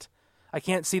can't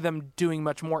see them doing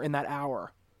much more in that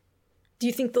hour. Do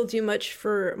you think they'll do much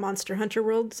for Monster Hunter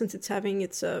World, since it's having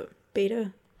its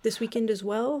beta this weekend as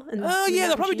well? Yeah,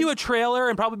 they'll probably do a trailer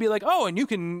and probably be like, oh, and you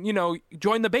can,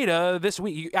 join the beta this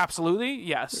week. Absolutely,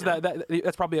 yes. Yeah.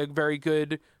 That's probably a very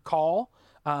good call.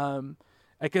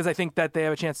 Because I think that they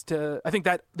have a chance to. I think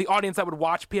that the audience that would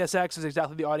watch PSX is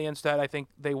exactly the audience that I think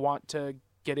they want to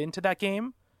get into that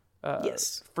game.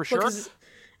 Yes, for sure.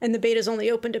 And the beta's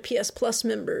only open to PS Plus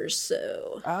members,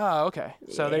 so. Oh, okay.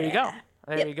 So there you go.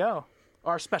 There you go.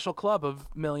 Our special club of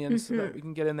millions that we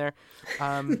can get in there.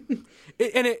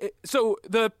 So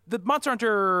the Monster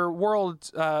Hunter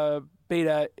World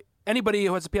beta, anybody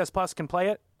who has a PS Plus can play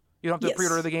it? You don't have to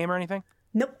pre-order the game or anything?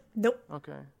 Nope.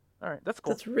 Okay. All right. That's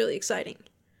cool. That's really exciting.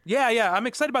 Yeah. I'm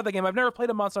excited about that game. I've never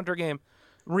played a Monster Hunter game.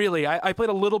 Really. I played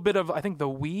a little bit of, I think, the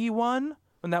Wii one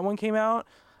when that one came out.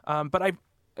 But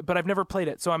but I've never played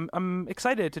it, so I'm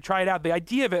excited to try it out. The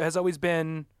idea of it has always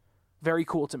been very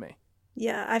cool to me.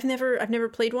 Yeah, I've never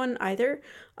played one either.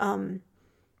 And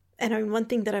I mean, one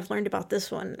thing that I've learned about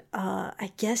this one,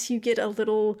 I guess you get a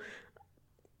little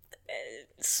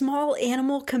small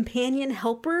animal companion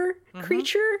helper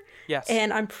creature. Yes.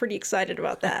 And I'm pretty excited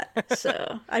about that.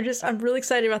 So I'm really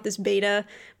excited about this beta.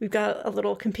 We've got a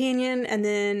little companion, and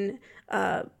then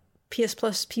PS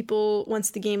Plus people,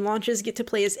 once the game launches, get to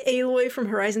play as Aloy from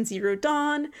Horizon Zero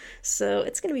Dawn. So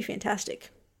it's going to be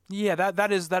fantastic. Yeah,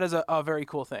 that is a very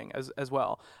cool thing as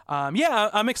well. Yeah,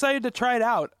 I'm excited to try it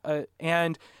out.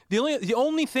 And the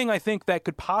only thing I think that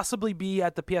could possibly be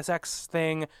at the PSX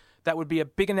thing that would be a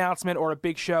big announcement or a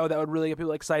big show that would really get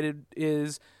people excited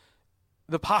is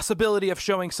the possibility of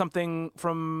showing something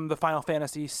from the Final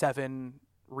Fantasy VII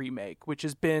remake, which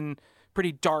has been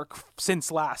pretty dark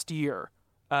since last year.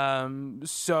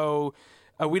 So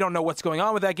we don't know what's going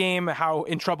on with that game, how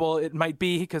in trouble it might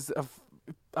be, because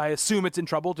I assume it's in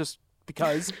trouble just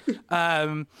because.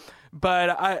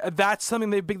 But that's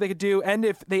something they could do. And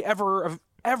if they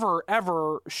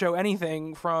ever show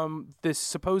anything from this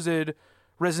supposed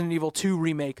Resident Evil 2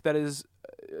 remake that is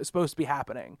supposed to be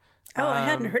happening. Oh, I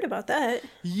hadn't heard about that.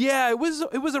 Yeah, it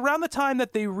was around the time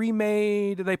that they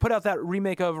put out that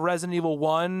remake of Resident Evil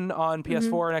 1 on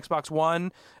PS4 and Xbox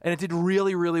One, and it did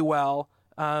really, really well.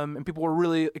 And people were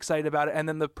really excited about it. And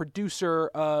then the producer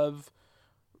of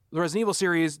the Resident Evil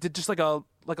series did just like a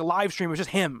live stream. It was just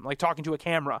him like talking to a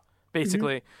camera,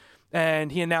 basically.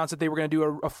 And he announced that they were going to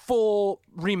do a full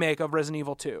remake of Resident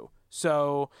Evil 2.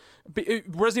 So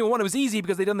Resident Evil 1, it was easy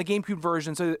because they'd done the GameCube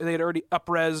version, so they had already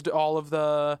up-resed all of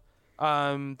the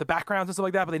backgrounds and stuff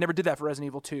like that, but they never did that for Resident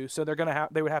Evil 2. So they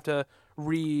would have to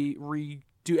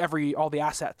redo all the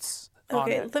assets.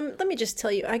 Okay, let me just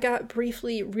tell you, I got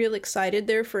briefly real excited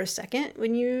there for a second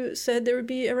when you said there would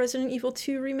be a Resident Evil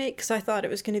 2 remake, because I thought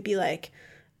it was going to be like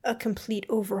a complete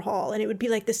overhaul, and it would be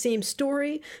like the same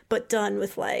story, but done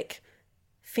with like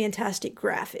fantastic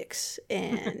graphics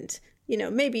and you know,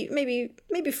 maybe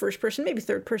first person, maybe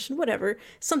third person, whatever,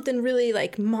 something really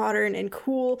like modern and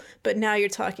cool. But now you're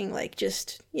talking like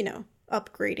just, you know,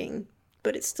 upgrading,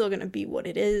 but it's still going to be what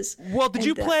it is. Well, did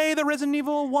you play the Resident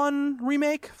Evil 1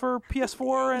 remake for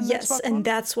PS4 and yes, Xbox and One?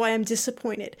 that's why I'm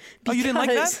disappointed. Oh, you didn't like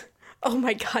that? Oh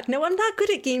my god, no, I'm not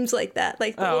good at games like that.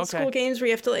 Like the old school games where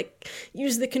you have to like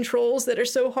use the controls that are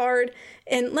so hard.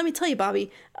 And let me tell you,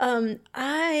 Bobby,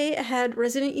 I had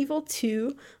Resident Evil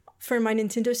 2 for my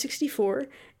Nintendo 64,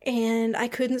 and I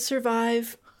couldn't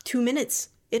survive 2 minutes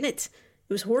in it.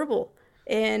 It was horrible.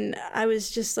 And I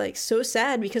was just like so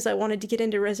sad because I wanted to get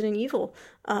into Resident Evil.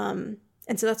 And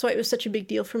so that's why it was such a big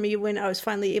deal for me when I was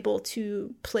finally able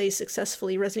to play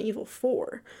successfully Resident Evil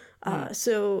 4.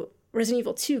 So Resident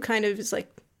Evil 2 kind of is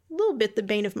like a little bit the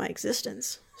bane of my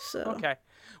existence. So okay.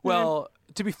 Well,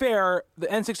 to be fair, the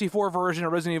N64 version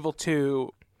of Resident Evil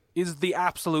 2 is the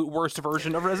absolute worst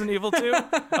version of Resident Evil 2,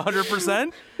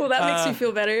 100%. Well, that makes me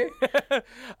feel better.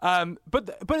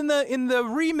 But in the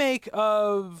remake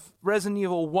of Resident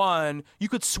Evil 1, you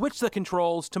could switch the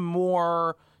controls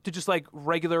to just like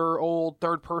regular old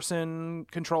third-person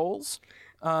controls.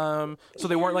 So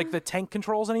they weren't like the tank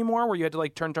controls anymore, where you had to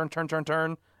like turn,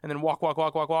 and then walk.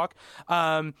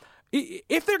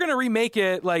 If they're gonna remake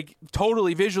it like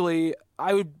totally visually,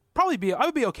 I would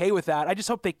be okay with that. I just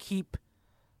hope they keep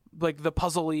like the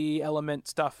puzzly element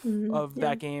stuff of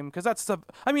that game, because that's stuff.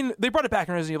 I mean, they brought it back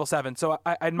in Resident Evil 7, so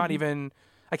I'm not even.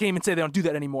 I can't even say they don't do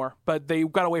that anymore. But they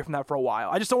got away from that for a while.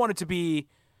 I just don't want it to be.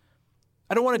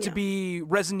 I don't want it to be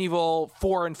Resident Evil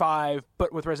 4 and 5,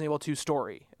 but with Resident Evil 2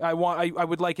 story. I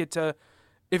would like it to.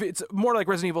 If it's more like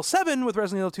Resident Evil 7 with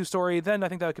Resident Evil 2 story, then I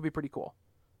think that could be pretty cool.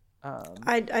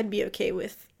 I'd be okay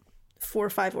with 4,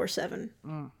 5, or 7.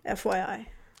 FYI.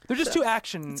 They're just too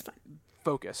action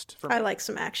focused for me. I like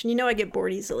some action. You know, I get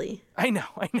bored easily. I know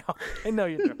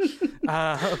you do.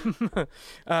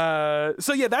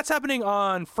 So yeah, that's happening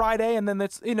on Friday, and then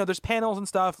there's panels and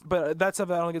stuff, but that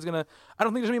stuff I don't think there's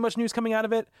gonna be much news coming out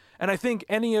of it. And I think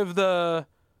any of the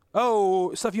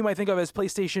stuff you might think of as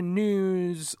PlayStation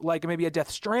news, like maybe a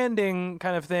Death Stranding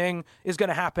kind of thing, is going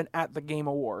to happen at the Game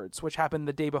Awards, which happened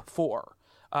the day before.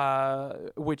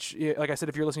 Which, like I said,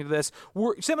 if you're listening to this,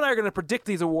 Sam and I are going to predict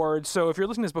these awards. So if you're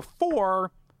listening to this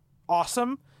before,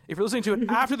 awesome. If you're listening to it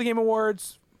after the Game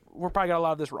Awards, we're probably got a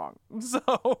lot of this wrong. So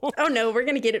oh no, we're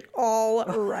going to get it all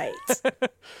right.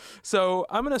 So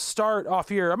I'm going to start off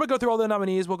here. I'm going to go through all the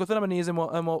nominees. We'll go through the nominees and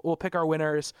we'll pick our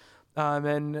winners. And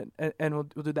we'll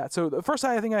do that. So the first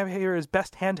thing I have here is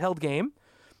Best Handheld Game.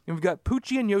 And we've got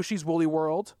Poochie and Yoshi's Woolly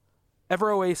World,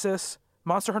 Ever Oasis,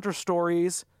 Monster Hunter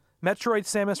Stories, Metroid: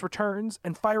 Samus Returns,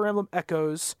 and Fire Emblem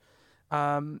Echoes,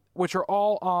 which are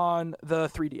all on the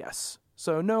 3DS.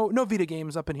 So no Vita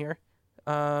games up in here.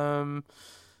 I'm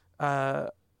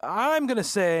gonna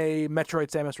say Metroid: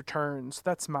 Samus Returns.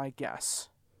 That's my guess.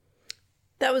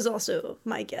 That was also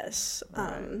my guess.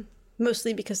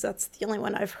 Mostly because that's the only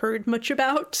one I've heard much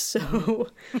about. So,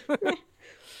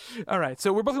 all right.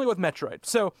 So we're both gonna go with Metroid.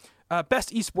 So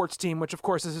best esports team, which of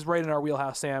course this is right in our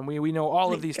wheelhouse, Sam. We know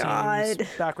all of these teams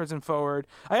backwards and forward.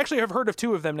 I actually have heard of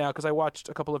 2 of them now because I watched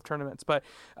a couple of tournaments. But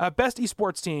best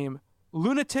esports team: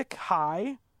 Lunatic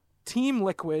High, Team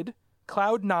Liquid,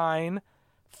 Cloud9,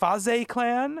 Phase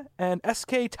Clan, and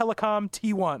SK Telecom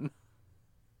T1.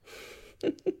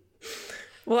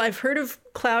 Well, I've heard of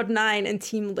Cloud9 and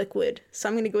Team Liquid, so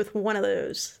I'm going to go with one of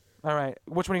those. All right.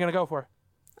 Which one are you going to go for?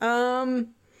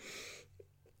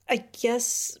 I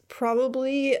guess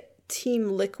probably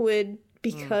Team Liquid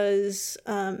because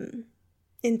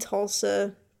in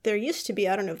Tulsa there used to be,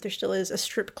 I don't know if there still is, a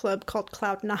strip club called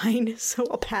Cloud9, so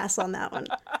I'll pass on that one.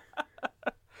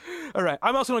 All right.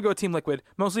 I'm also going to go with Team Liquid,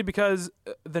 mostly because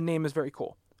the name is very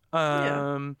cool.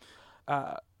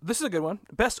 This is a good one.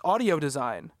 Best audio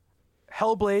design: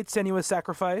 Hellblade: Senua's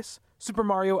Sacrifice, Super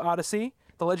Mario Odyssey,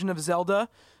 The Legend of Zelda,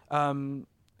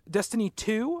 Destiny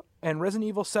 2, and Resident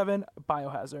Evil 7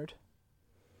 Biohazard.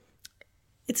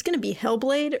 It's going to be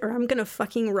Hellblade or I'm going to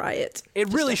fucking riot.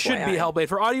 It really should be Hellblade.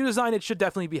 For audio design, it should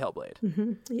definitely be Hellblade.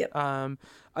 Mm-hmm. Yep.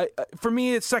 For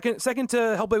me, it's second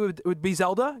to Hellblade would be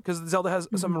Zelda, because Zelda has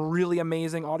some really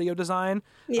amazing audio design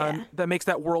that makes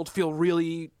that world feel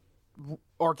really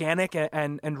organic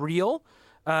and real.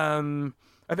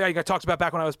 I think I talked about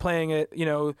back when I was playing it,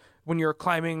 when you're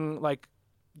climbing,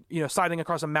 siding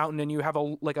across a mountain and you have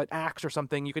an axe or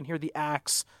something, you can hear the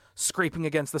axe scraping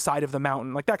against the side of the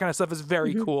mountain. Like, that kind of stuff is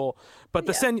very cool. But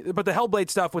the Hellblade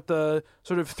stuff with the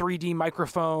sort of 3D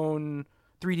microphone,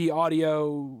 3D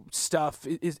audio stuff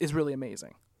is really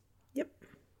amazing. Yep.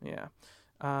 Yeah.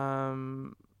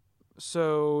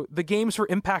 So the games for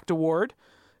Impact Award: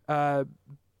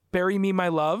 Bury Me My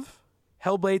Love,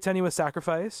 Hellblade: Senua's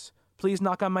Sacrifice, Please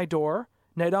Knock on My Door,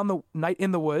 Night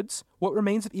in the Woods, What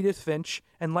Remains of Edith Finch,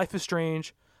 and Life is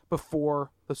Strange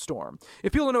Before the Storm.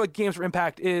 If people don't know what Games for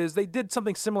Impact is, they did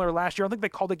something similar last year. I don't think they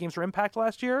called it Games for Impact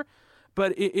last year,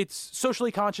 but it's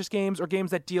socially conscious games, or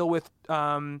games that deal with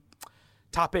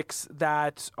topics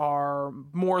that are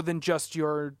more than just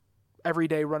your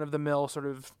everyday run-of-the-mill sort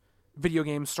of video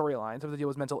game storylines. If they deal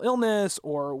with mental illness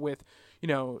or with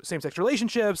same-sex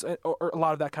relationships, or a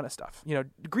lot of that kind of stuff.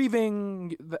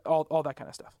 Grieving, all that kind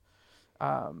of stuff.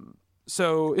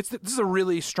 So this is a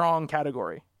really strong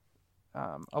category.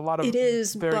 A lot of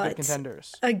very good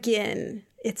contenders. Again,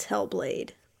 it's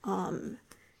Hellblade.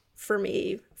 For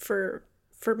me, for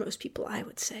most people, I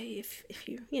would say if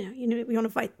you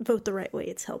want to vote the right way,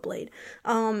 it's Hellblade.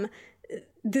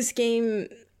 This game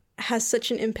has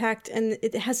such an impact, and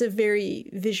it has a very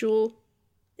visual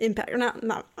impact, or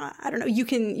not I don't know, you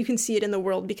can see it in the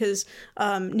world because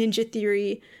Ninja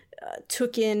Theory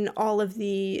took in all of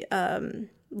the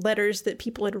letters that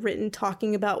people had written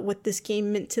talking about what this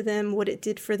game meant to them, what it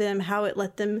did for them, how it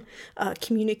let them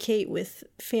communicate with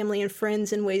family and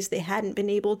friends in ways they hadn't been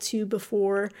able to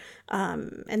before,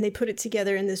 and they put it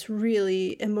together in this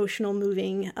really emotional,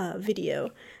 moving video,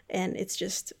 and it's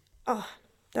just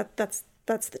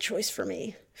that's the choice for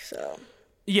me. So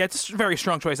yeah, it's a very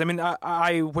strong choice. I mean,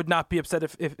 I would not be upset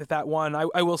if that won.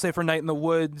 I will say for Night in the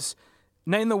Woods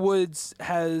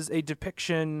has a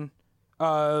depiction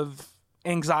of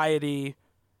anxiety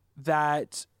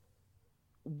that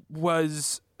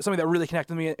was something that really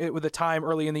connected me with a time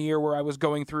early in the year where I was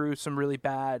going through some really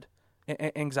bad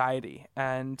anxiety,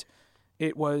 and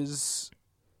it was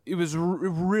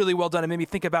really well done. It made me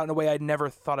think about it in a way I'd never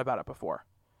thought about it before.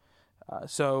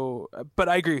 But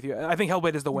I agree with you. I think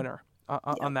Hellblade is the winner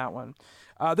on that one.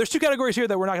 There's 2 categories here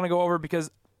that we're not going to go over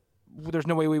because there's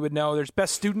no way we would know. There's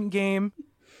Best Student Game,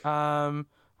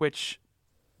 which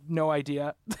no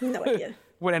idea. No idea.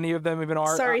 What any of them even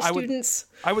are. Sorry, students.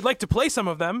 I would like to play some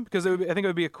of them because I think it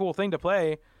would be a cool thing to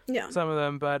play some of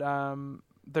them. But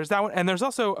there's that one. And there's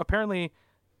also apparently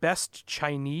Best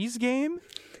Chinese Game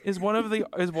is one of the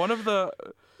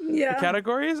the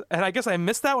categories, and I guess I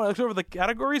missed that one. I looked over the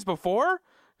categories before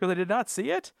because I did not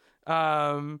see it.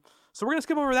 So we're gonna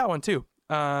skip over that one too.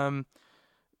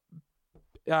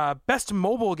 Best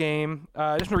mobile game.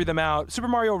 Just gonna read them out: Super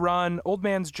Mario Run, Old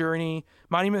Man's Journey,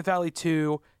 Monument Valley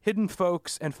 2, Hidden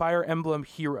Folks, and Fire Emblem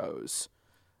Heroes.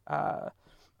 I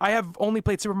have only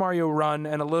played Super Mario Run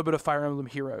and a little bit of Fire Emblem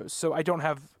Heroes, so I don't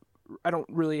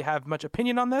really have much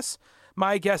opinion on this.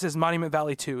 My guess is Monument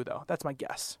Valley 2, though. That's my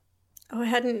guess. Oh, I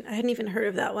hadn't even heard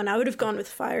of that one. I would have gone with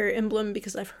Fire Emblem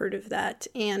because I've heard of that,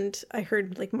 and I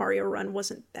heard like Mario Run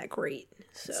wasn't that great.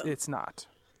 So It's not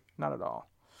at all.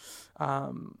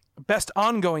 Best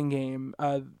ongoing game.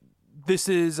 This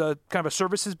is a kind of a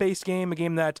services-based game, a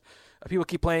game that people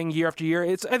keep playing year after year.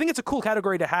 I think it's a cool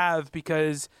category to have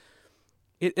because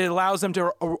it allows them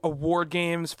to award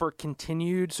games for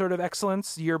continued sort of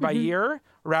excellence year by year,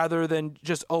 rather than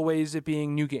just always it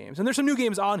being new games. And there's some new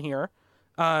games on here,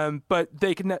 but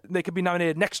they could be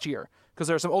nominated next year because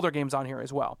there are some older games on here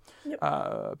as well.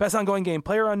 Yep. Best ongoing game: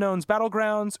 PlayerUnknown's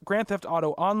Battlegrounds, Grand Theft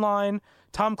Auto Online,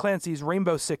 Tom Clancy's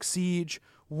Rainbow Six Siege,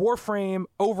 Warframe,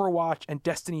 Overwatch, and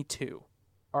Destiny 2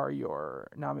 are your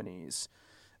nominees.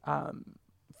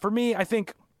 For me, I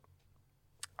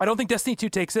don't think Destiny 2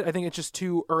 takes it. I think it's just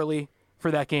too early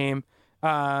for that game.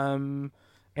 And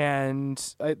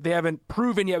they haven't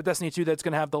proven yet with Destiny 2 that it's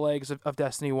going to have the legs of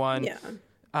Destiny 1. yeah.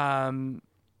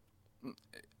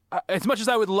 As much as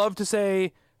I would love to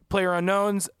say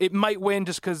PlayerUnknown's, it might win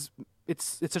just because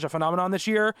it's such a phenomenon this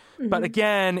year. But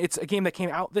again, it's a game that came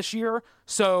out this year.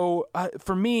 So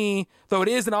for me, though it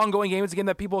is an ongoing game, it's a game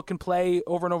that people can play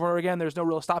over and over again. There's no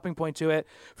real stopping point to it.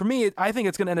 For me, I think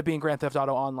it's going to end up being Grand Theft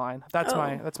Auto Online. That's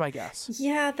my guess.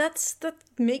 Yeah, that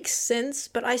makes sense,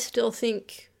 but I still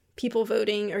think people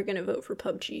voting are going to vote for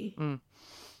PUBG.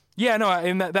 Yeah, no,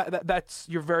 and that's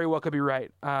you're very well could be right.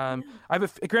 I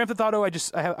have a Grand Theft Auto. I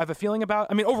have a feeling about.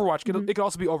 I mean, Overwatch. It could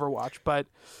also be Overwatch, but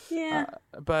Yeah.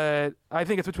 but I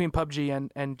think it's between PUBG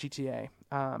and GTA.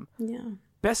 Yeah.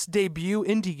 Best debut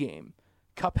indie game: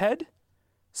 Cuphead,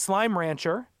 Slime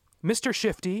Rancher, Mr.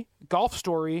 Shifty, Golf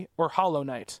Story, or Hollow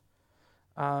Knight.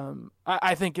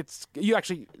 I think it's you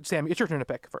actually, Sam. It's your turn to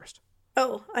pick first.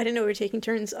 Oh, I didn't know we were taking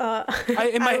turns.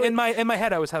 In my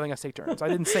head, I was having us take turns. I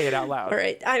didn't say it out loud. All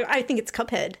right. I think it's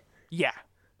Cuphead. Yeah,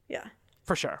 Yeah.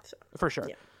 for sure, for sure.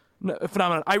 Yeah. No,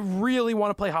 phenomenon. I really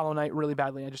want to play Hollow Knight really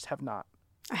badly. I just have not.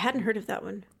 I hadn't heard of that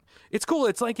one. It's cool.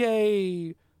 It's like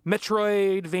a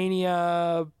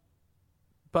Metroidvania,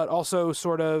 but also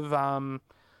sort of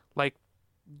like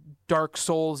Dark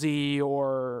Soulsy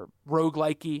or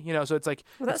roguelike-y, so it's like...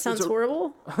 Well, that sounds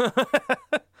horrible.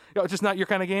 Just not your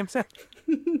kind of game, Sam?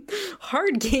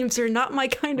 Hard games are not my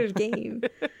kind of game.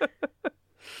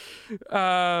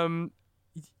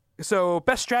 So,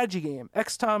 best strategy game: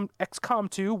 XCOM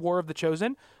 2, War of the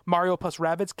Chosen, Mario plus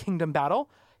Rabbids Kingdom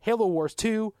Battle, Halo Wars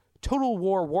 2, Total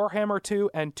War Warhammer 2,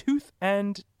 and Tooth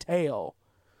and Tail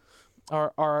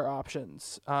are our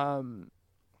options. I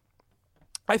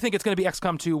think it's going to be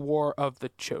XCOM 2, War of the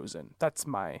Chosen. That's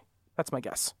my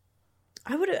guess.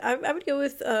 I would go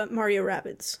with Mario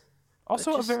Rabbids.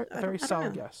 Also, just, a I very don't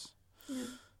solid know. guess.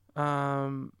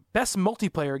 Best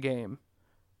multiplayer game: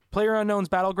 PlayerUnknown's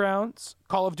Battlegrounds,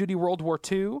 Call of Duty World War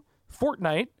II,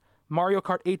 Fortnite, Mario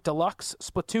Kart 8 Deluxe,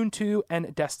 Splatoon 2,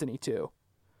 and Destiny 2.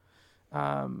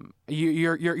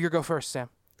 You go first, Sam.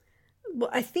 Well,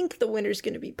 I think the winner's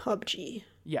going to be PUBG.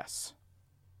 Yes.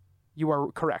 You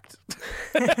are correct.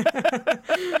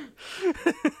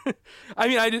 I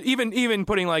mean, even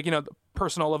putting the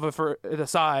personal love for it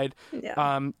aside,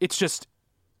 Yeah. it's just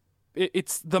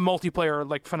it's the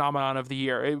multiplayer phenomenon of the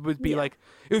year. It would be like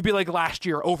last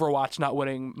year Overwatch not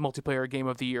winning multiplayer game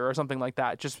of the year or something like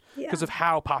that, just because of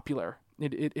how popular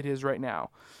it is right now.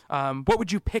 What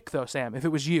would you pick though, Sam? If it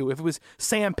was you, if it was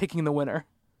Sam picking the winner?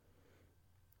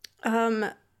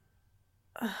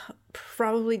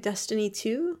 Probably Destiny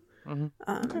 2.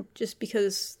 Just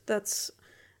because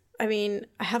I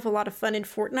have a lot of fun in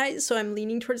Fortnite, so I'm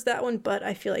leaning towards that one, but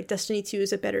I feel like Destiny 2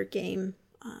 is a better game.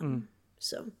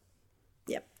 So,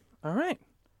 yep. All right.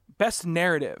 Best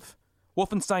narrative: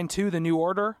 Wolfenstein 2, The New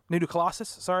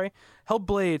Colossus,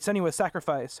 Hellblade: Senua's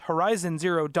Sacrifice, Horizon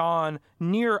Zero Dawn,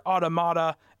 Nier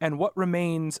Automata, and What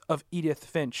Remains of Edith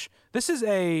Finch. This is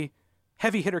a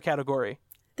heavy hitter category.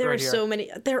 There are so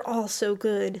many. They're all so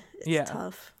good. It's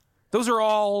tough. Those are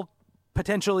all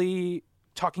potentially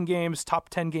Talking Games top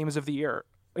 10 games of the year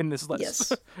in this list.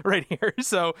 Yes. Right here.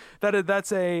 So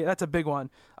that's a big one.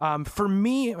 For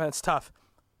me, it's tough.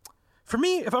 For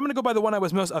me, if I'm going to go by the one I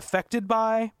was most affected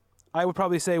by, I would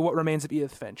probably say What Remains of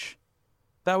Edith Finch.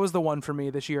 That was the one for me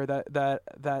this year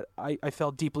that I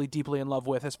fell deeply, deeply in love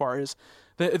with as far as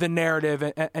the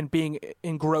narrative and being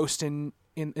engrossed in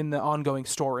the ongoing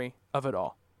story of it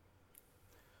all.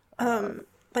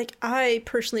 I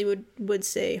personally would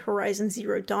say Horizon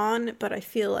Zero Dawn, but I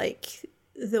feel like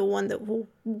the one that will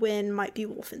win might be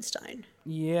Wolfenstein.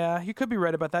 Yeah, you could be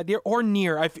right about that. Or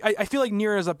Nier. I feel like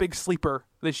Nier is a big sleeper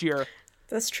this year.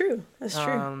 That's true. That's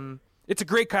true. It's a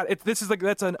great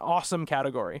that's an awesome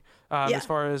category as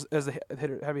far as the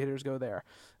heavy hitters go there.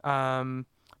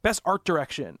 Best art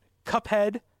direction: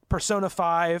 Cuphead, Persona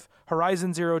 5,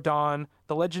 Horizon Zero Dawn,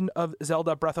 The Legend of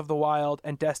Zelda Breath of the Wild,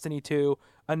 and Destiny 2.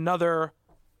 Another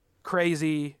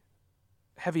crazy,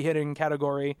 heavy-hitting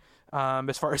category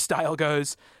as far as style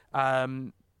goes.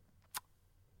 Sam,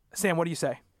 what do you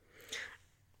say?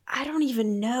 I don't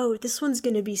even know. This one's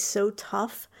going to be so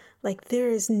tough. Like, there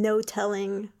is no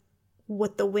telling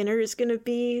what the winner is going to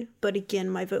be. But again,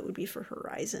 my vote would be for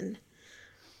Horizon.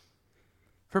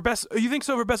 For best, you think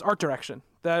so? For best art direction?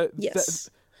 Yes.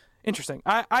 Interesting.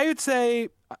 I would say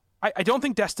I don't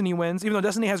think Destiny wins, even though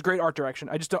Destiny has great art direction.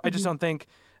 I just don't think.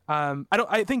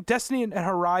 I think Destiny and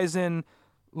Horizon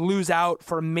lose out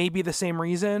for maybe the same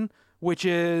reason, which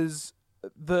is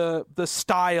the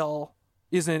style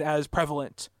isn't as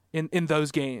prevalent in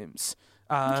those games.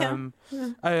 I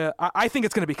think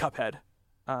it's going to be Cuphead.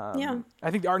 I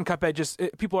think the art in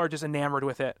Cuphead people are just enamored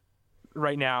with it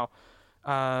right now,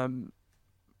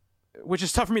 which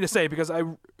is tough for me to say because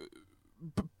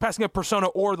passing up Persona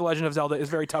or The Legend of Zelda is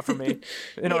very tough for me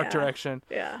in art direction.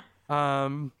 Yeah.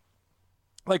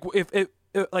 Like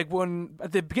when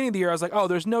at the beginning of the year I was like, oh,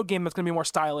 there's no game that's going to be more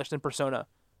stylish than Persona.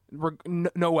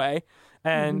 No way.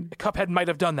 And Cuphead might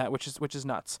have done that, which is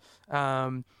nuts.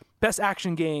 Best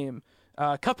action game: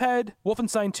 Cuphead,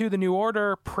 Wolfenstein 2: The New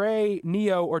Order, Prey,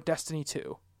 Neo, or Destiny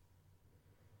 2.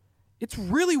 It's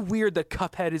really weird that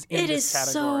Cuphead is in this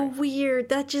category. It is so weird.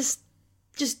 That just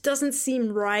doesn't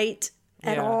seem right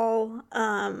at all.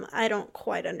 I don't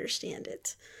quite understand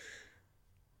it.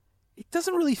 It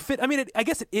doesn't really fit. I mean, I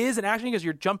guess it is an action because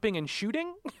you're jumping and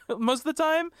shooting most of the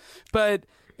time, but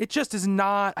it just is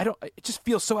not. It just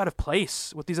feels so out of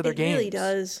place with these other games. It really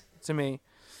does to me.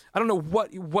 I don't know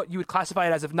what you would classify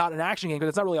it as if not an action game because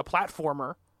it's not really a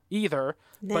platformer either.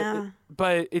 Yeah.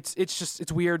 But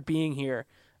it's weird being here.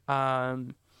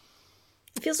 It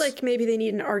feels like maybe they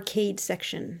need an arcade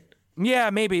section. Yeah,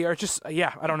 maybe, or just I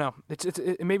don't know.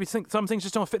 It maybe some things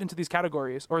just don't fit into these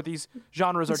categories, or these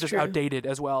genres are just outdated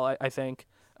as well. I think,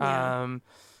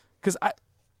 because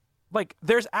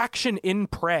there's action in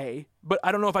Prey, but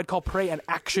I don't know if I'd call Prey an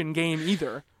action game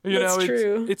either. That's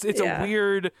true. It's a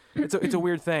weird it's a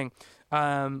weird thing.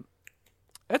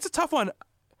 It's a tough one.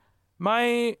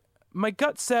 My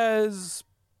gut says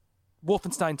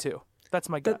Wolfenstein 2. That's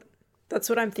my gut. That's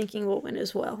what I'm thinking will win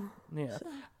as well. Yeah. So.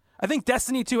 I think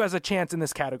Destiny 2 has a chance in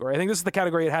this category. I think this is the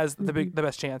category it has the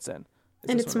best chance in.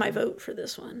 And it's my vote for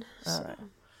this one. So. Right.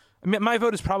 I mean, my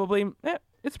vote is probably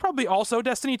it's probably also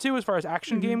Destiny 2 as far as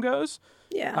action game goes.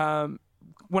 Yeah.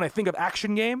 When I think of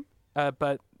action game,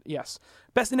 but yes.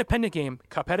 Best independent game: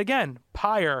 Cuphead again,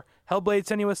 Pyre, Hellblade: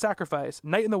 Senua's Sacrifice,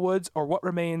 Night in the Woods, or What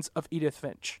Remains of Edith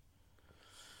Finch.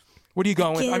 What are you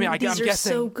going with? I mean, I'm guessing. These are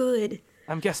so good.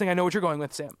 I'm guessing I know what you're going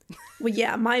with, Sam. Well,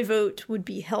 yeah, my vote would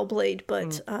be Hellblade,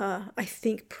 but I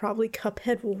think probably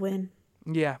Cuphead will win.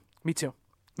 Yeah, me too.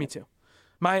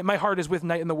 My heart is with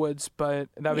Night in the Woods, but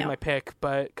that would be my pick.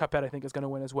 But Cuphead, I think, is going to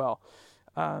win as well.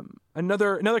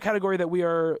 Another category that we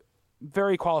are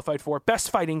very qualified for: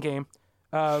 best fighting game.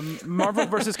 Marvel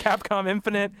vs. Capcom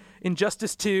Infinite,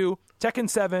 Injustice 2, Tekken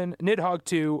 7, Nidhogg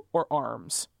 2, or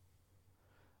ARMS.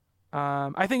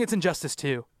 I think it's Injustice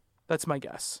 2. That's my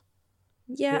guess.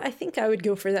 Yeah, I think I would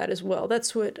go for that as well.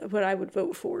 That's what I would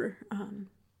vote for.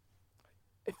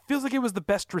 It feels like it was the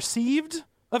best received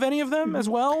of any of them as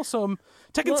well. So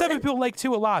Tekken 7 people like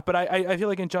 2 a lot, but I feel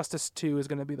like Injustice 2 is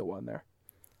going to be the one there.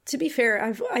 To be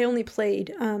fair, I only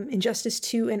played Injustice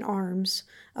 2 and ARMS,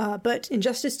 but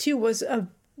Injustice 2 was a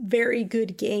very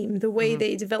good game. The way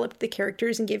they developed the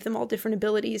characters and gave them all different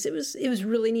abilities, it was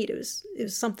really neat. It was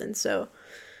something. So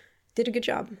did a good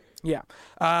job. Yeah.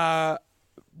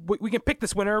 We can pick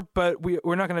this winner, but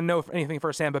we're not going to know anything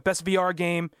firsthand. But best VR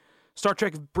game: Star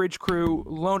Trek Bridge Crew,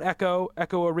 Lone Echo,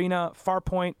 Echo Arena,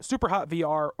 Farpoint, Super Hot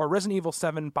VR, or Resident Evil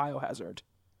 7 Biohazard.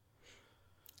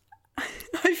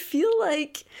 I feel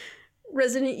like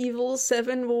Resident Evil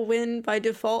 7 will win by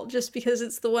default just because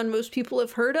it's the one most people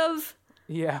have heard of.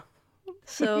 Yeah.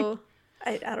 So,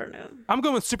 I don't know. I'm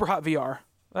going with Super Hot VR.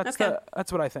 That's okay.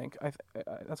 That's what I think.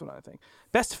 That's what I think.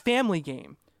 Best family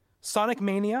game: Sonic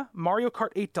Mania, Mario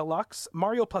Kart 8 Deluxe,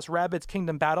 Mario plus Rabbids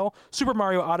Kingdom Battle, Super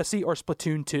Mario Odyssey, or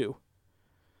Splatoon 2.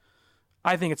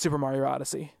 I think it's Super Mario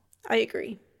Odyssey. I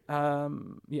agree.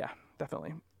 Yeah,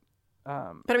 definitely.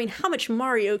 But I mean, how much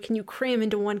Mario can you cram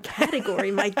into one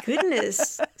category? My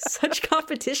goodness, such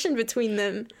competition between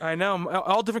them. I know,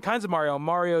 all different kinds of Mario.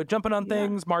 Mario jumping on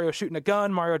things, Mario shooting a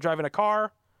gun, Mario driving a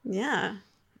car. Yeah,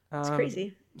 it's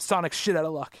crazy. Sonic's shit out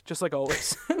of luck, just like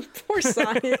always. Poor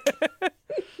Sonic.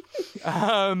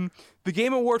 The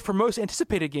Game Award for Most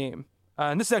Anticipated Game,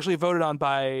 and this is actually voted on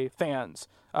by fans: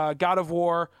 God of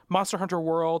War, Monster Hunter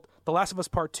World, The Last of Us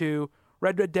Part 2,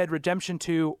 Red Dead Redemption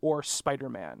 2, or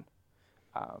Spider-Man.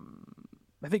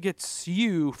 I think it's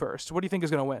you first. What do you think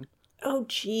is going to win? Oh,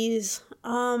 geez.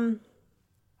 I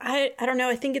don't know.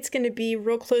 I think it's going to be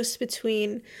real close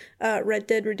between Red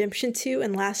Dead Redemption 2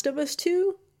 and Last of Us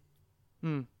 2.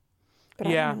 But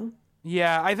Yeah. I don't know.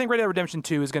 Yeah, I think Red Dead Redemption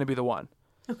 2 is going to be the one.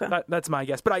 Okay. That's my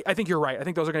guess. But I think you're right. I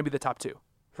think those are going to be the top two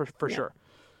for sure.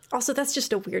 Also, that's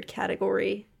just a weird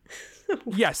category.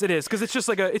 Yes, it is, because it's just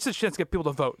it's a chance to get people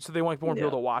to vote, so they want more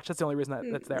people to watch. That's the only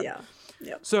reason that's there.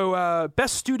 Yeah. So,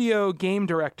 best studio game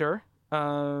director,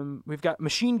 we've got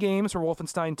Machine Games for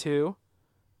Wolfenstein 2.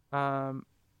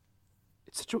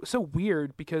 It's so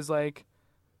weird because I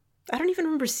don't even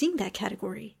remember seeing that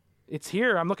category. it's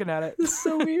here. I'm looking at it. It's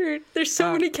so weird. There's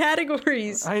so many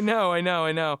categories. I know.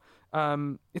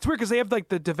 It's weird because they have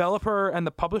the developer and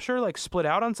the publisher split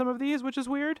out on some of these, which is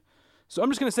weird. So I'm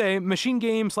just gonna say Machine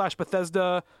Games /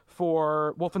 Bethesda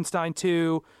for Wolfenstein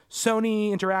 2,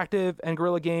 Sony Interactive and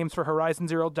Guerrilla Games for Horizon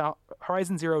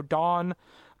Zero Dawn,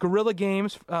 Guerrilla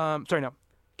Games,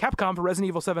 Capcom for Resident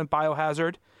Evil 7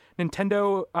 Biohazard,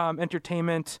 Nintendo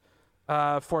Entertainment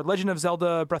for Legend of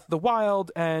Zelda Breath of the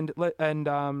Wild, and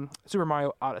Super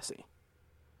Mario Odyssey.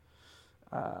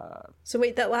 So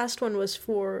wait, that last one was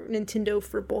for Nintendo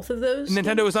for both of those?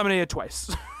 Nintendo was nominated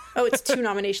twice. Oh, it's 2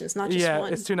 nominations, not just one.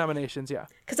 Yeah, it's 2 nominations, yeah.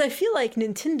 Because I feel like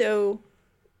Nintendo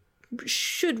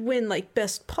should win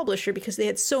Best Publisher because they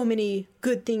had so many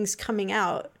good things coming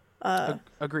out.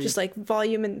 Agreed. Just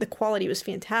volume, and the quality was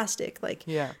fantastic.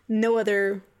 Yeah. No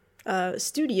other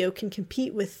studio can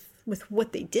compete with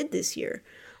what they did this year.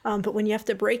 But when you have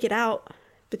to break it out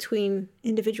between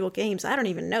individual games, I don't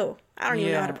even know. I don't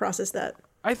even know how to process that.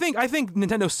 I think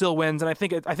Nintendo still wins, and I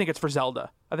think it's for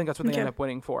Zelda. I think that's what they end up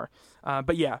winning for.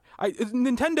 But yeah,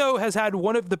 Nintendo has had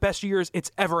one of the best years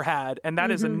it's ever had, and that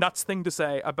is a nuts thing to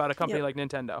say about a company like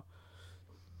Nintendo.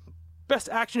 Best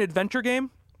action adventure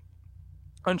game: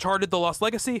 Uncharted: The Lost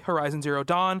Legacy, Horizon Zero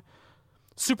Dawn,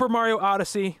 Super Mario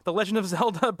Odyssey, The Legend of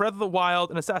Zelda Breath of the Wild,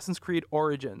 and Assassin's Creed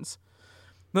Origins.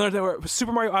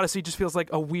 Super Mario Odyssey just feels like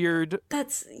a weird...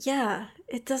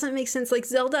 It doesn't make sense.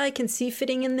 Zelda I can see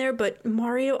fitting in there, but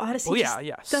Mario Odyssey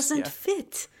doesn't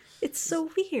fit. It's so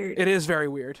weird. It is very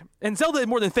weird. And Zelda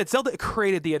more than fits. Zelda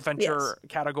created the adventure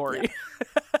category.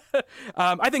 Yeah.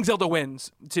 I think Zelda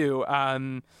wins, too.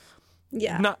 Not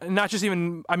just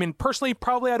even... I mean, personally,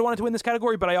 probably I'd want it to win this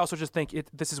category, but I also just think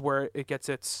this is where it gets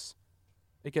its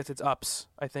ups,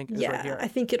 I think. Right here. I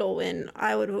think it'll win.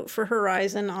 I would vote for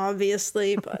Horizon,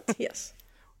 obviously, but yes.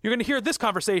 You're going to hear this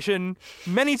conversation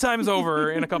many times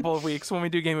over in a couple of weeks when we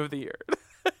do Game of the Year.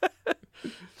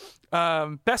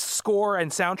 Best score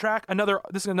and soundtrack.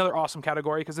 This is another awesome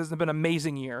category because this has been an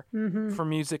amazing year for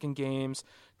music and games.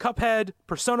 Cuphead,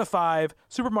 Persona 5,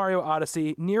 Super Mario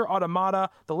Odyssey, Nier Automata,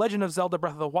 The Legend of Zelda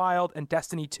Breath of the Wild, and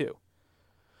Destiny 2.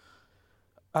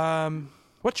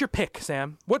 What's your pick,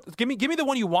 Sam? Give me the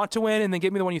one you want to win, and then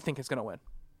give me the one you think is going to win.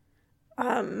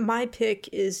 My pick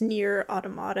is Nier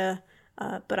Automata,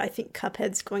 but I think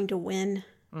Cuphead's going to win.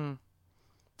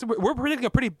 So we're predicting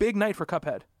a pretty big night for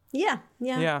Cuphead. Yeah.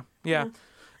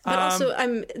 But also,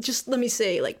 let me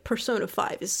say, Persona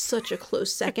 5 is such a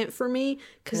close second for me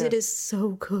because it is so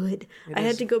good. I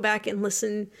had to go back and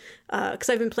listen because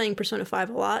I've been playing Persona 5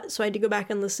 a lot, so I had to go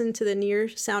back and listen to the Nier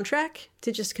soundtrack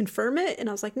to just confirm it, and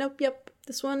I was like, nope,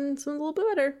 this one's a little bit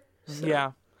better.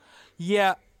 So.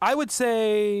 Yeah. I would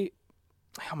say,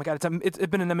 oh my god, it's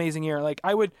been an amazing year.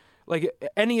 I would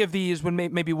any of these would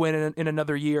maybe win in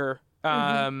another year.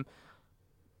 I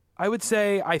would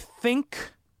say I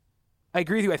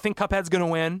agree with you. I think Cuphead's going to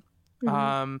win,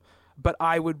 but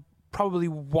I'd probably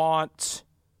want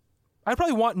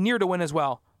Nier to win as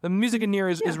well. The music in Nier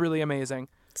is really amazing.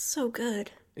 It's so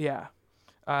good. Yeah.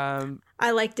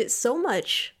 I liked it so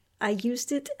much, I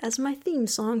used it as my theme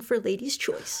song for Ladies'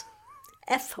 Choice.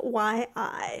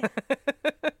 FYI.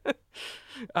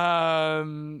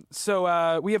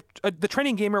 So we have the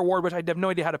Trending Gamer Award, which I have no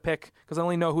idea how to pick because I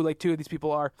only know who 2 of these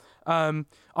people are.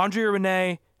 Andrea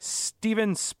Renee,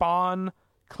 Steven Spahn,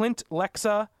 Clint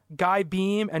Lexa, Guy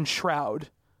Beam, and Shroud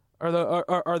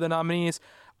are the nominees.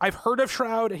 I've heard of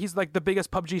Shroud. He's the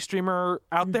biggest PUBG streamer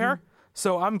out there,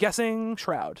 so I'm guessing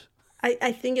Shroud.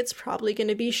 I think it's probably going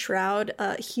to be Shroud.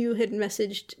 Hugh had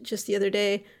messaged just the other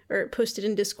day, or posted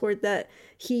in Discord, that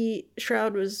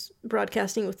Shroud was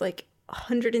broadcasting with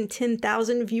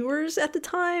 110,000 viewers at the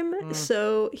time,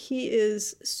 so he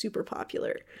is super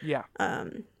popular. Yeah.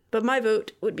 But my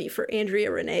vote would be for Andrea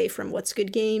Renee from What's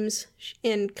Good Games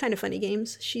and Kind of Funny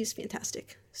Games. She's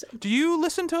fantastic. So. Do you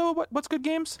listen to What's Good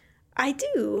Games? I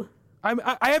do.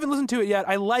 I haven't listened to it yet.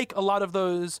 I like a lot of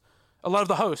those A lot of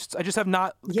the hosts. I just have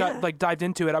not got like dived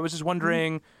into it. I was just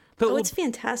wondering. Oh, it's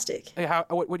fantastic.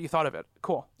 What you thought of it?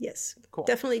 Cool. Yes. Cool.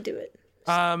 Definitely do it.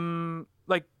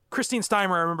 Like Christine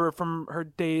Steimer, I remember from her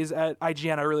days at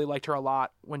IGN. I really liked her a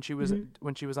lot when she was on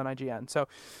IGN. So,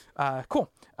 cool.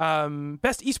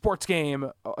 Best esports game,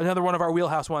 another one of our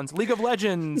wheelhouse ones: League of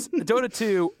Legends, Dota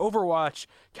 2, Overwatch,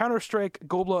 Counter-Strike,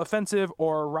 Global Offensive,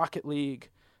 or Rocket League.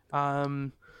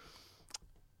 I'm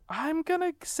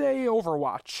gonna say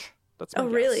Overwatch. That's my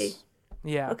guess. Really?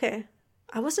 Yeah. Okay.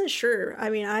 I wasn't sure. I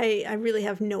mean, I really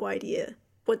have no idea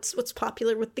what's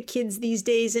popular with the kids these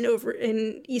days in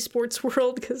esports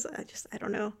world, because I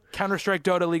don't know. Counter-Strike,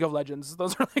 Dota, League of Legends.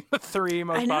 Those are like the three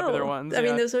most popular ones. I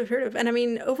mean, those I've heard of. And I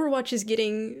mean, Overwatch is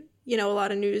getting, a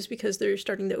lot of news because they're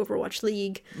starting the Overwatch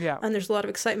League. Yeah. And there's a lot of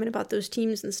excitement about those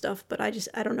teams and stuff, but I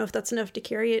don't know if that's enough to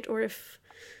carry it, or if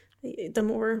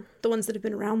the ones that have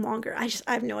been around longer. I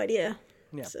have no idea.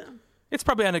 Yeah. So. It's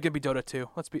probably not gonna be Dota 2.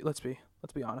 Let's be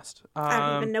honest. I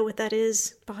don't even know what that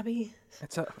is, Bobby.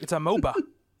 It's a MOBA.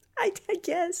 I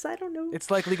guess. I don't know. It's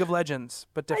like League of Legends,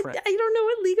 but different. I don't know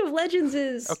what League of Legends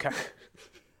is. Okay.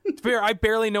 It's fair. I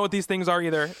barely know what these things are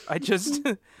either. I just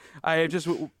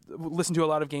listened to a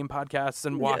lot of game podcasts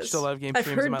and watched a lot of game streams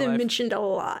in my life. I've heard them mentioned a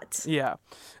lot. Yeah.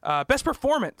 Best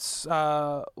performance: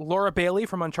 Laura Bailey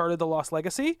from Uncharted: The Lost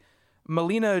Legacy,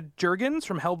 Melina Juergens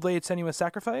from Hellblade: Senua's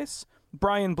Sacrifice,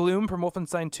 Brian Bloom from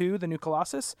Wolfenstein 2: The New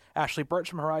Colossus, Ashley Birch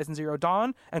from Horizon Zero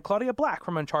Dawn, and Claudia Black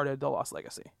from Uncharted: The Lost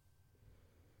Legacy.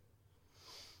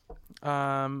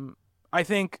 I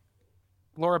think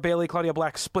Laura Bailey, Claudia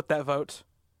Black split that vote.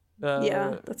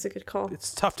 Yeah, that's a good call.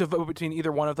 It's tough to vote between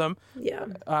either one of them. Yeah.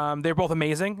 They're both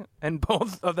amazing, and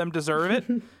both of them deserve it,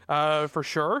 for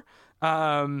sure.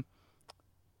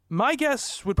 My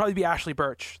guess would probably be Ashley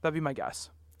Birch. That'd be my guess.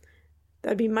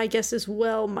 That'd be my guess as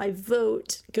well. My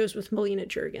vote goes with Melina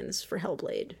Juergens for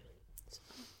Hellblade.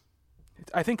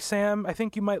 I think, Sam,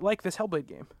 you might like this Hellblade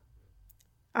game.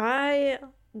 I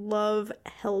love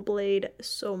Hellblade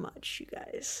so much, you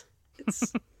guys.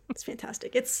 It's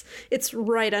fantastic. It's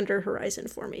right under Horizon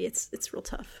for me. It's real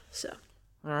tough. So.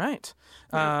 All right.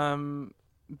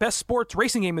 Best sports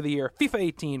racing game of the year: FIFA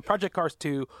 18, Project Cars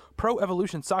 2, Pro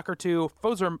Evolution Soccer 2,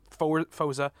 Forza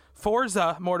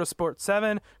Motorsport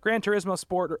 7, Gran Turismo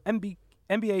Sport, or NBA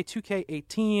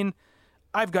 2K18.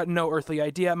 I've got no earthly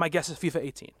idea. My guess is FIFA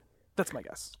 18. That's my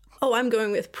guess. Oh, I'm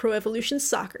going with Pro Evolution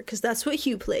Soccer because that's what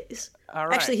Hugh plays. All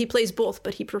right. Actually, he plays both,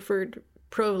 but he preferred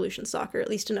Pro Evolution Soccer, at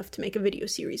least enough to make a video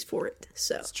series for it.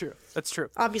 So That's true.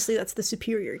 Obviously, that's the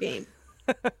superior game.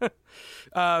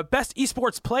 Best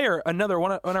esports player, another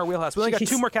one on our wheelhouse. We only got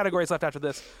two more categories left after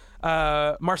this.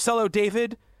 Marcelo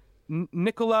David,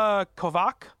 Nikola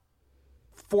Kovac,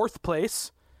 4th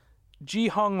place, Ji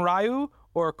Hong Ryu,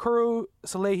 or Kuro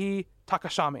Salehi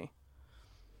Takashami.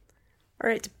 All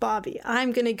right, Bobby,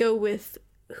 I'm going to go with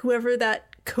whoever that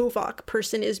Kovac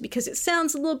person is because it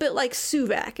sounds a little bit like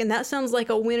Suvac, and that sounds like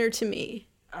a winner to me.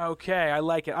 Okay, I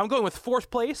like it. I'm going with 4th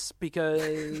place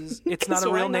because it's not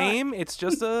a real name. It's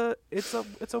just it's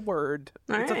a word.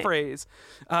 It's a phrase.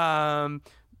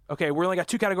 Okay, we only got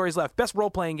 2 categories left. Best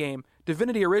role-playing game: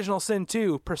 Divinity Original Sin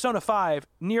 2, Persona 5,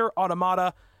 Nier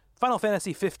Automata, Final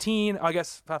Fantasy 15. I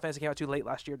guess Final Fantasy came out too late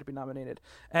last year to be nominated.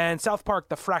 And South Park: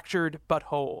 The Fractured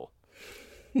Butthole.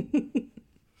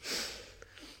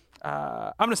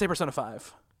 I'm going to say Persona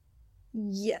 5.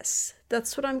 Yes,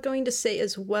 that's what I'm going to say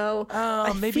as well.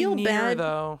 I maybe feel Nier, bad.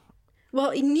 though.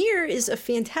 Well, Nier is a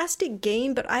fantastic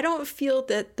game, but I don't feel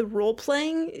that the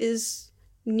role-playing is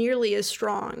nearly as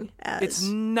strong as... It's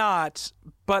not,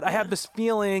 but I have this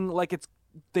feeling like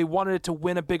they wanted it to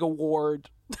win a big award.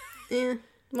 Yeah.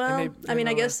 Well,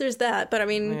 I guess there's that, but I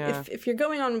mean, if you're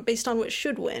going on based on what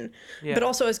should win, but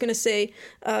also I was going to say,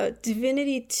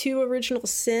 Divinity 2 Original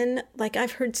Sin, like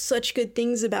I've heard such good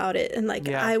things about it, and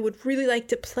I would really like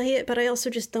to play it, but I also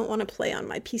just don't want to play on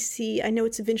my PC. I know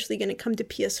it's eventually going to come to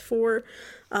PS4,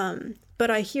 but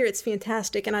I hear it's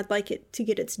fantastic, and I'd like it to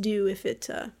get its due if it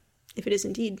is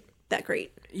indeed that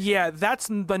great. Yeah, that's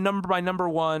my number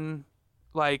one,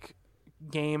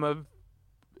 game of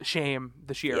shame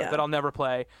this year that I'll never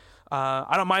play.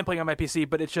 I don't mind playing on my PC,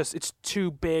 but it's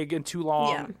too big and too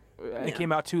long. It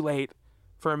came out too late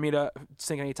for me to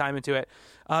sink any time into it.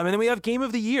 And then we have Game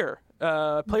of the Year: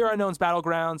 PlayerUnknown's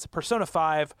Battlegrounds, Persona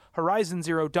 5, Horizon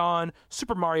Zero Dawn,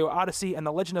 Super Mario Odyssey, and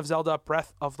The Legend of Zelda: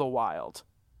 Breath of the Wild.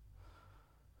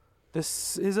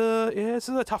 This is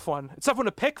a tough one. It's a tough one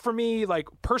to pick for me,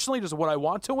 personally, just what I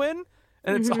want to win,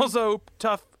 and it's also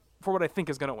tough for what I think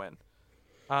is going to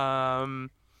win.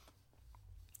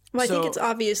 Well, I think So- it's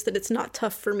obvious that it's not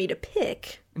tough for me to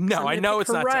pick. No, I'm I gonna know pick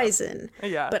it's not tough. Horizon.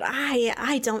 Yeah. But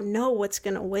I don't know what's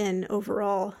gonna win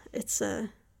overall. It's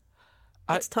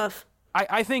tough.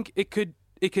 I think it could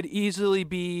easily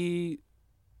be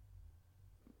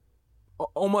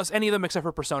almost any of them except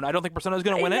for Persona. I don't think Persona is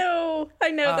going to win it.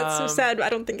 I know. That's so sad. But I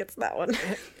don't think it's that one.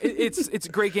 It's a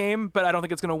great game, but I don't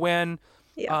think it's going to win.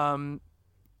 Yeah.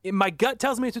 My gut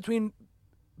tells me it's between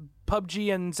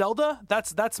PUBG and Zelda.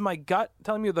 That's my gut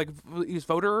telling me, like, use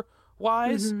voter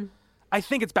wise. I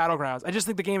think it's Battlegrounds. I just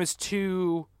think the game is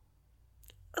too.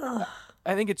 I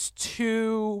think it's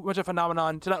too much a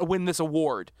phenomenon to not win this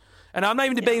award. And I'm not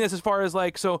even debating this as far as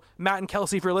like, so Matt and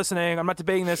Kelsey, if you're listening, I'm not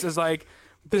debating this as like,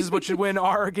 this is what should win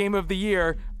our game of the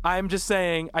year. I'm just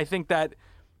saying, I think that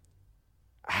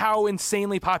how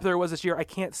insanely popular it was this year, I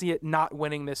can't see it not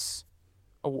winning this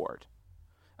award.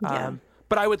 Yeah.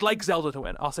 But I would like Zelda to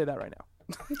win. I'll say that right now.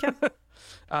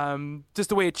 Okay. Just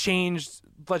the way it changed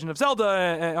Legend of Zelda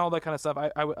and all that kind of stuff,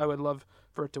 I would love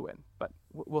for it to win. But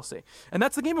we'll see. And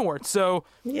that's the Game Awards. So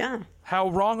Yeah. how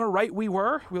wrong or right we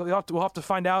were, we'll have to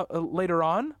find out later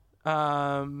on.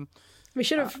 We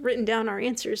should have written down our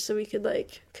answers so we could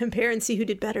like compare and see who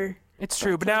did better. It's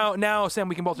true. But now, Sam,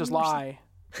 we can both just lie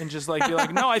and just like be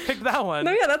like, no, I picked that one.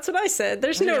 No, yeah, that's what I said.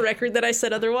 There's no record that I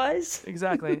said otherwise.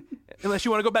 Exactly. Unless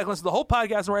you want to go back and listen to the whole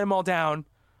podcast and write them all down,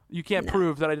 you can't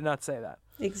prove that I did not say that.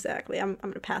 Exactly. I'm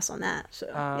going to pass on that. So,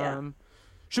 yeah.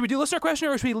 Should we do listener question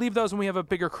or should we leave those when we have a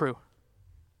bigger crew?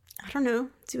 I don't know.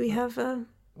 Do we have a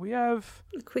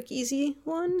quick, easy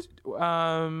one?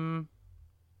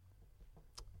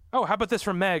 Oh, how about this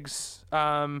from Megs?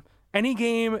 Any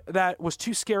game that was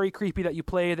too scary, creepy that you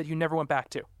played that you never went back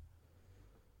to?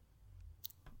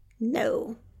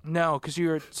 No. No, because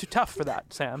you're too tough for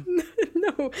that, Sam.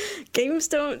 No, games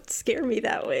don't scare me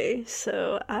that way.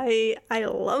 So I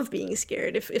love being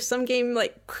scared. If some game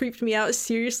like creeped me out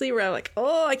seriously, where I'm like,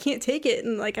 oh, I can't take it,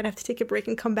 and like I'd have to take a break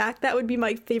and come back, that would be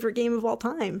my favorite game of all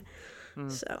time.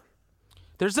 So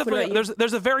There's definitely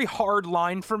there's a very hard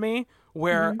line for me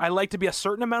where I like to be a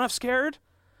certain amount of scared,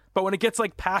 but when it gets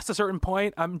like past a certain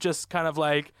point, I'm just kind of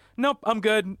like, nope, I'm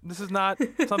good. This is not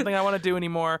something I want to do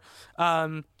anymore.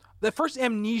 The first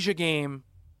Amnesia game,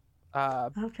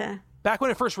 okay. back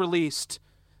when it first released,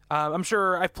 I'm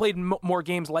sure I've played more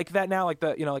games like that now, like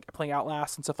like playing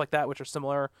Outlast and stuff like that, which are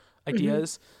similar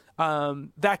ideas.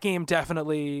 That game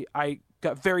definitely, I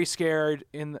got very scared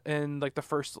in like the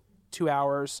first 2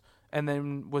 hours, and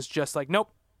then was just like, nope,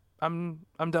 I'm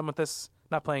done with this,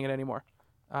 not playing it anymore.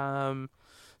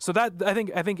 So that I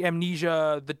think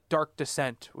Amnesia: The Dark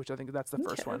Descent, which I think that's the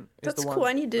first one. That's cool.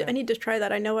 I need to try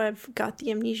that. I know I've got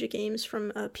the Amnesia games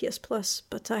from PS Plus,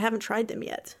 but I haven't tried them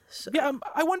yet. So. Yeah,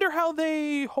 I wonder how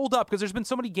they hold up because there's been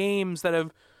so many games that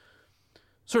have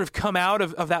sort of come out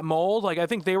of that mold. Like I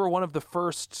think they were one of the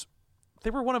first. They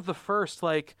were one of the first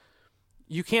like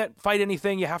you can't fight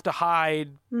anything, you have to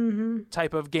hide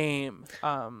type of game.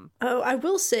 I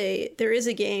will say there is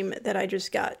a game that I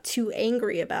just got too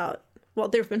angry about. Well,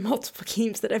 there have been multiple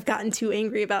games that I've gotten too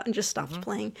angry about and just stopped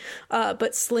playing.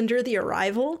 But Slender: The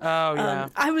Arrival. Oh, yeah.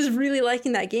 I was really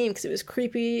liking that game because it was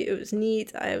creepy, it was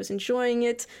neat, I was enjoying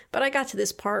it. But I got to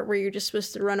this part where you're just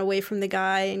supposed to run away from the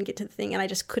guy and get to the thing, and I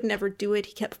just could never do it.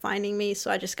 He kept finding me, so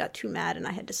I just got too mad and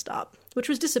I had to stop, which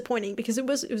was disappointing because it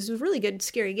was a really good,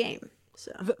 scary game.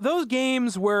 So those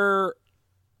games where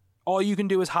all you can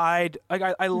do is hide, like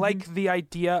I like the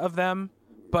idea of them,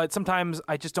 but sometimes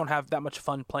I just don't have that much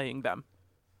fun playing them.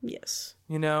 Yes.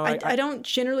 You know, I don't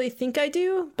generally think I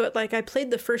do, but like I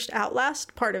played the first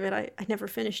Outlast part of it. I never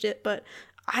finished it, but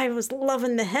I was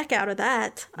loving the heck out of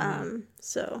that.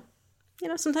 So,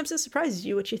 sometimes it surprises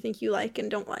you what you think you like and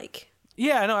don't like.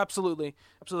 Yeah, no, absolutely.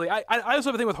 Absolutely. I also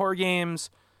have a thing with horror games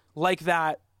like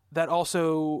that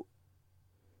also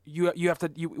you have to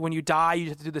when you die you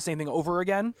have to do the same thing over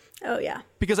again. Oh yeah.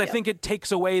 Because I think it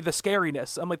takes away the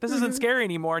scariness. I'm like, this isn't scary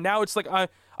anymore. Now it's like I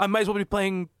might as well be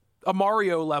playing a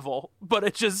Mario level, but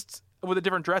it's just with a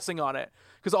different dressing on it.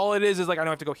 Because all it is like I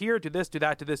don't have to go here, do this, do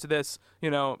that, do this, do this.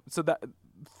 So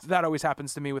that always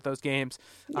happens to me with those games.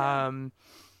 Yeah.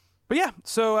 But yeah,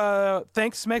 so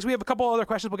thanks, Megs. We have a couple other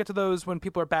questions. We'll get to those when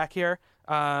people are back here.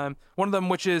 One of them,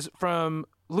 which is from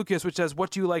Lucas, which says, "What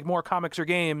do you like more, comics or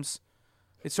games?"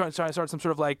 It's starting some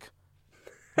sort of like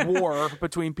war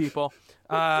between people.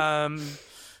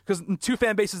 Because two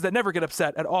fan bases that never get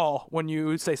upset at all when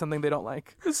you say something they don't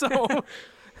like. So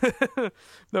that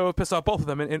will piss off both of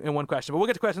them in one question. But we'll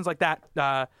get to questions like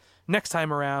that next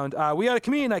time around. We got a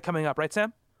community night coming up, right,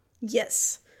 Sam?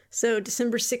 Yes. So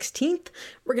December 16th,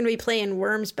 we're going to be playing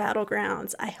Worms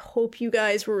Battlegrounds. I hope you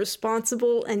guys were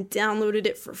responsible and downloaded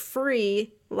it for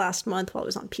free last month while it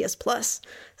was on PS Plus.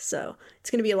 So it's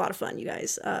going to be a lot of fun, you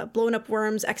guys. Blowing up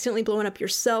worms, accidentally blowing up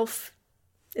yourself.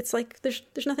 It's like there's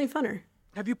nothing funner.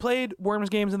 Have you played Worms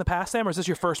games in the past, Sam, or is this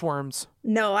your first Worms?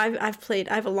 No, I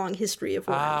have a long history of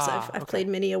Worms. I've okay. played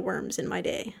many a Worms in my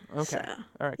day. Okay. So,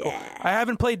 All right, cool. yeah. I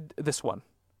haven't played this one,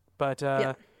 but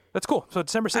that's cool. So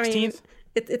December 16th. I mean,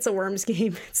 it's a Worms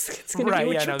game. It's going to be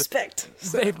what you expect.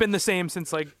 So. They've been the same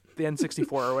since like the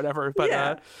N64 or whatever. But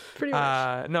yeah, pretty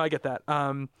much. No, I get that.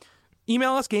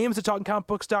 Email us games at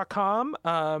talkingcomicbooks.com,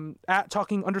 at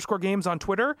talking_games on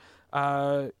Twitter.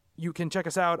 You can check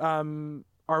us out.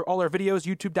 All our videos,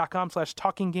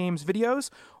 youtube.com/talkinggamesvideos,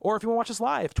 or if you want to watch us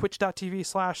live,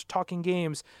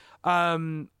 twitch.tv/talkinggames.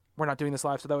 We're not doing this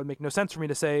live, so that would make no sense for me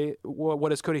to say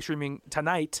what is Cody streaming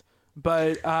tonight.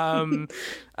 But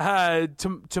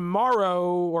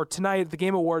tomorrow or tonight, the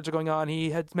Game Awards are going on. He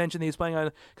had mentioned that he's planning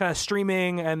on kind of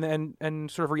streaming and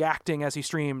sort of reacting as he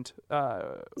streamed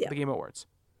the Game Awards.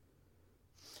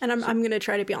 And I'm going to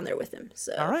try to be on there with him.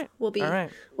 So all right. we'll be so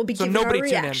giving our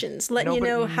reactions, letting you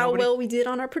know how well we did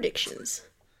on our predictions.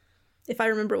 If I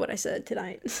remember what I said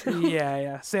tonight. So.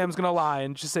 Yeah. Sam's going to lie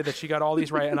and just say that she got all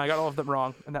these right and I got all of them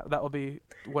wrong. And that will be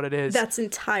what it is. That's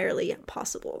entirely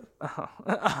possible.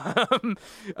 I'm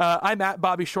at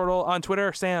Bobby Shortle on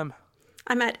Twitter. Sam?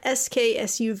 I'm at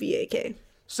SKSUVAK.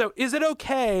 So is it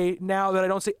okay now that I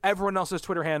don't say everyone else's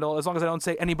Twitter handle as long as I don't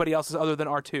say anybody else's other than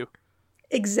R2?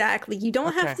 Exactly. You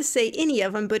don't have to say any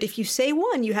of them, but if you say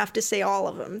one, you have to say all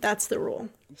of them. That's the rule.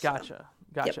 Gotcha.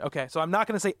 Yep. Okay, so I'm not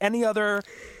going to say any other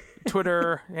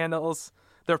Twitter handles.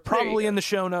 They're probably in the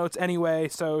show notes anyway,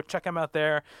 so check them out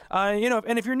there.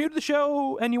 And if you're new to the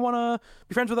show and you want to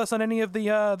be friends with us on any of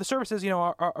the services,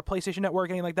 our PlayStation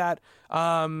Network, anything like that,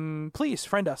 please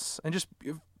friend us and just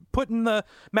put in the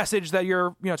message that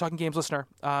you're, Talking Games listener,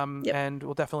 and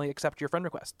we'll definitely accept your friend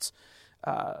requests.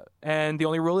 And the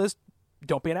only rule is,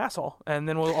 don't be an asshole, and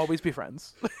then we'll always be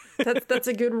friends. That's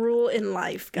a good rule in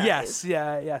life, guys.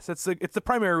 Yes. It's the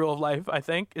primary rule of life, I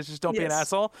think, is just don't be an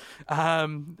asshole.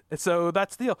 So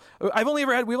that's the deal. We've only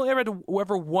ever had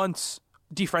whoever once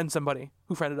defriend somebody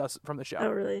who friended us from the show.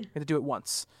 Oh, really? We had to do it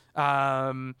once.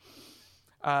 But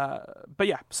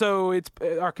yeah, so it's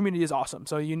our community is awesome.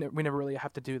 So we never really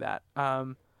have to do that.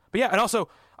 But yeah, and also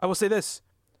I will say this.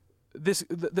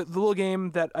 The little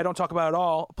game that I don't talk about at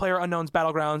all, PlayerUnknown's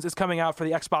Battlegrounds, is coming out for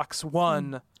the Xbox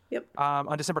One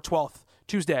on December 12th,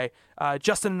 Tuesday.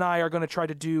 Justin and I are going to try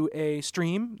to do a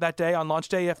stream that day on launch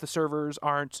day if the servers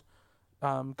aren't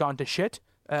gone to shit,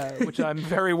 which I'm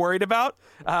very worried about,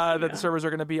 that the servers are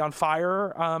going to be on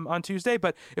fire on Tuesday.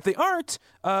 But if they aren't,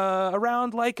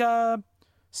 around like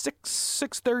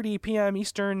 6:30 p.m.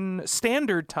 Eastern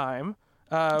Standard Time,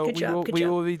 we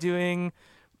will be doing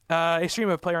a stream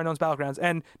of PlayerUnknown's Battlegrounds.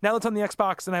 And now that it's on the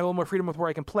Xbox and I have a little more freedom with where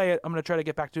I can play it, I'm going to try to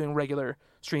get back to doing regular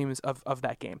streams of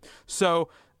that game. So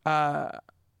I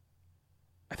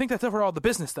think that's over all the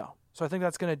business, though. So I think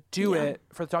that's going to do it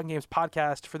for the Talking Games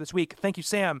podcast for this week. Thank you,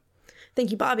 Sam.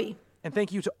 Thank you, Bobby. And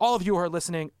thank you to all of you who are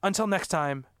listening. Until next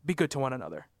time, be good to one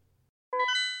another.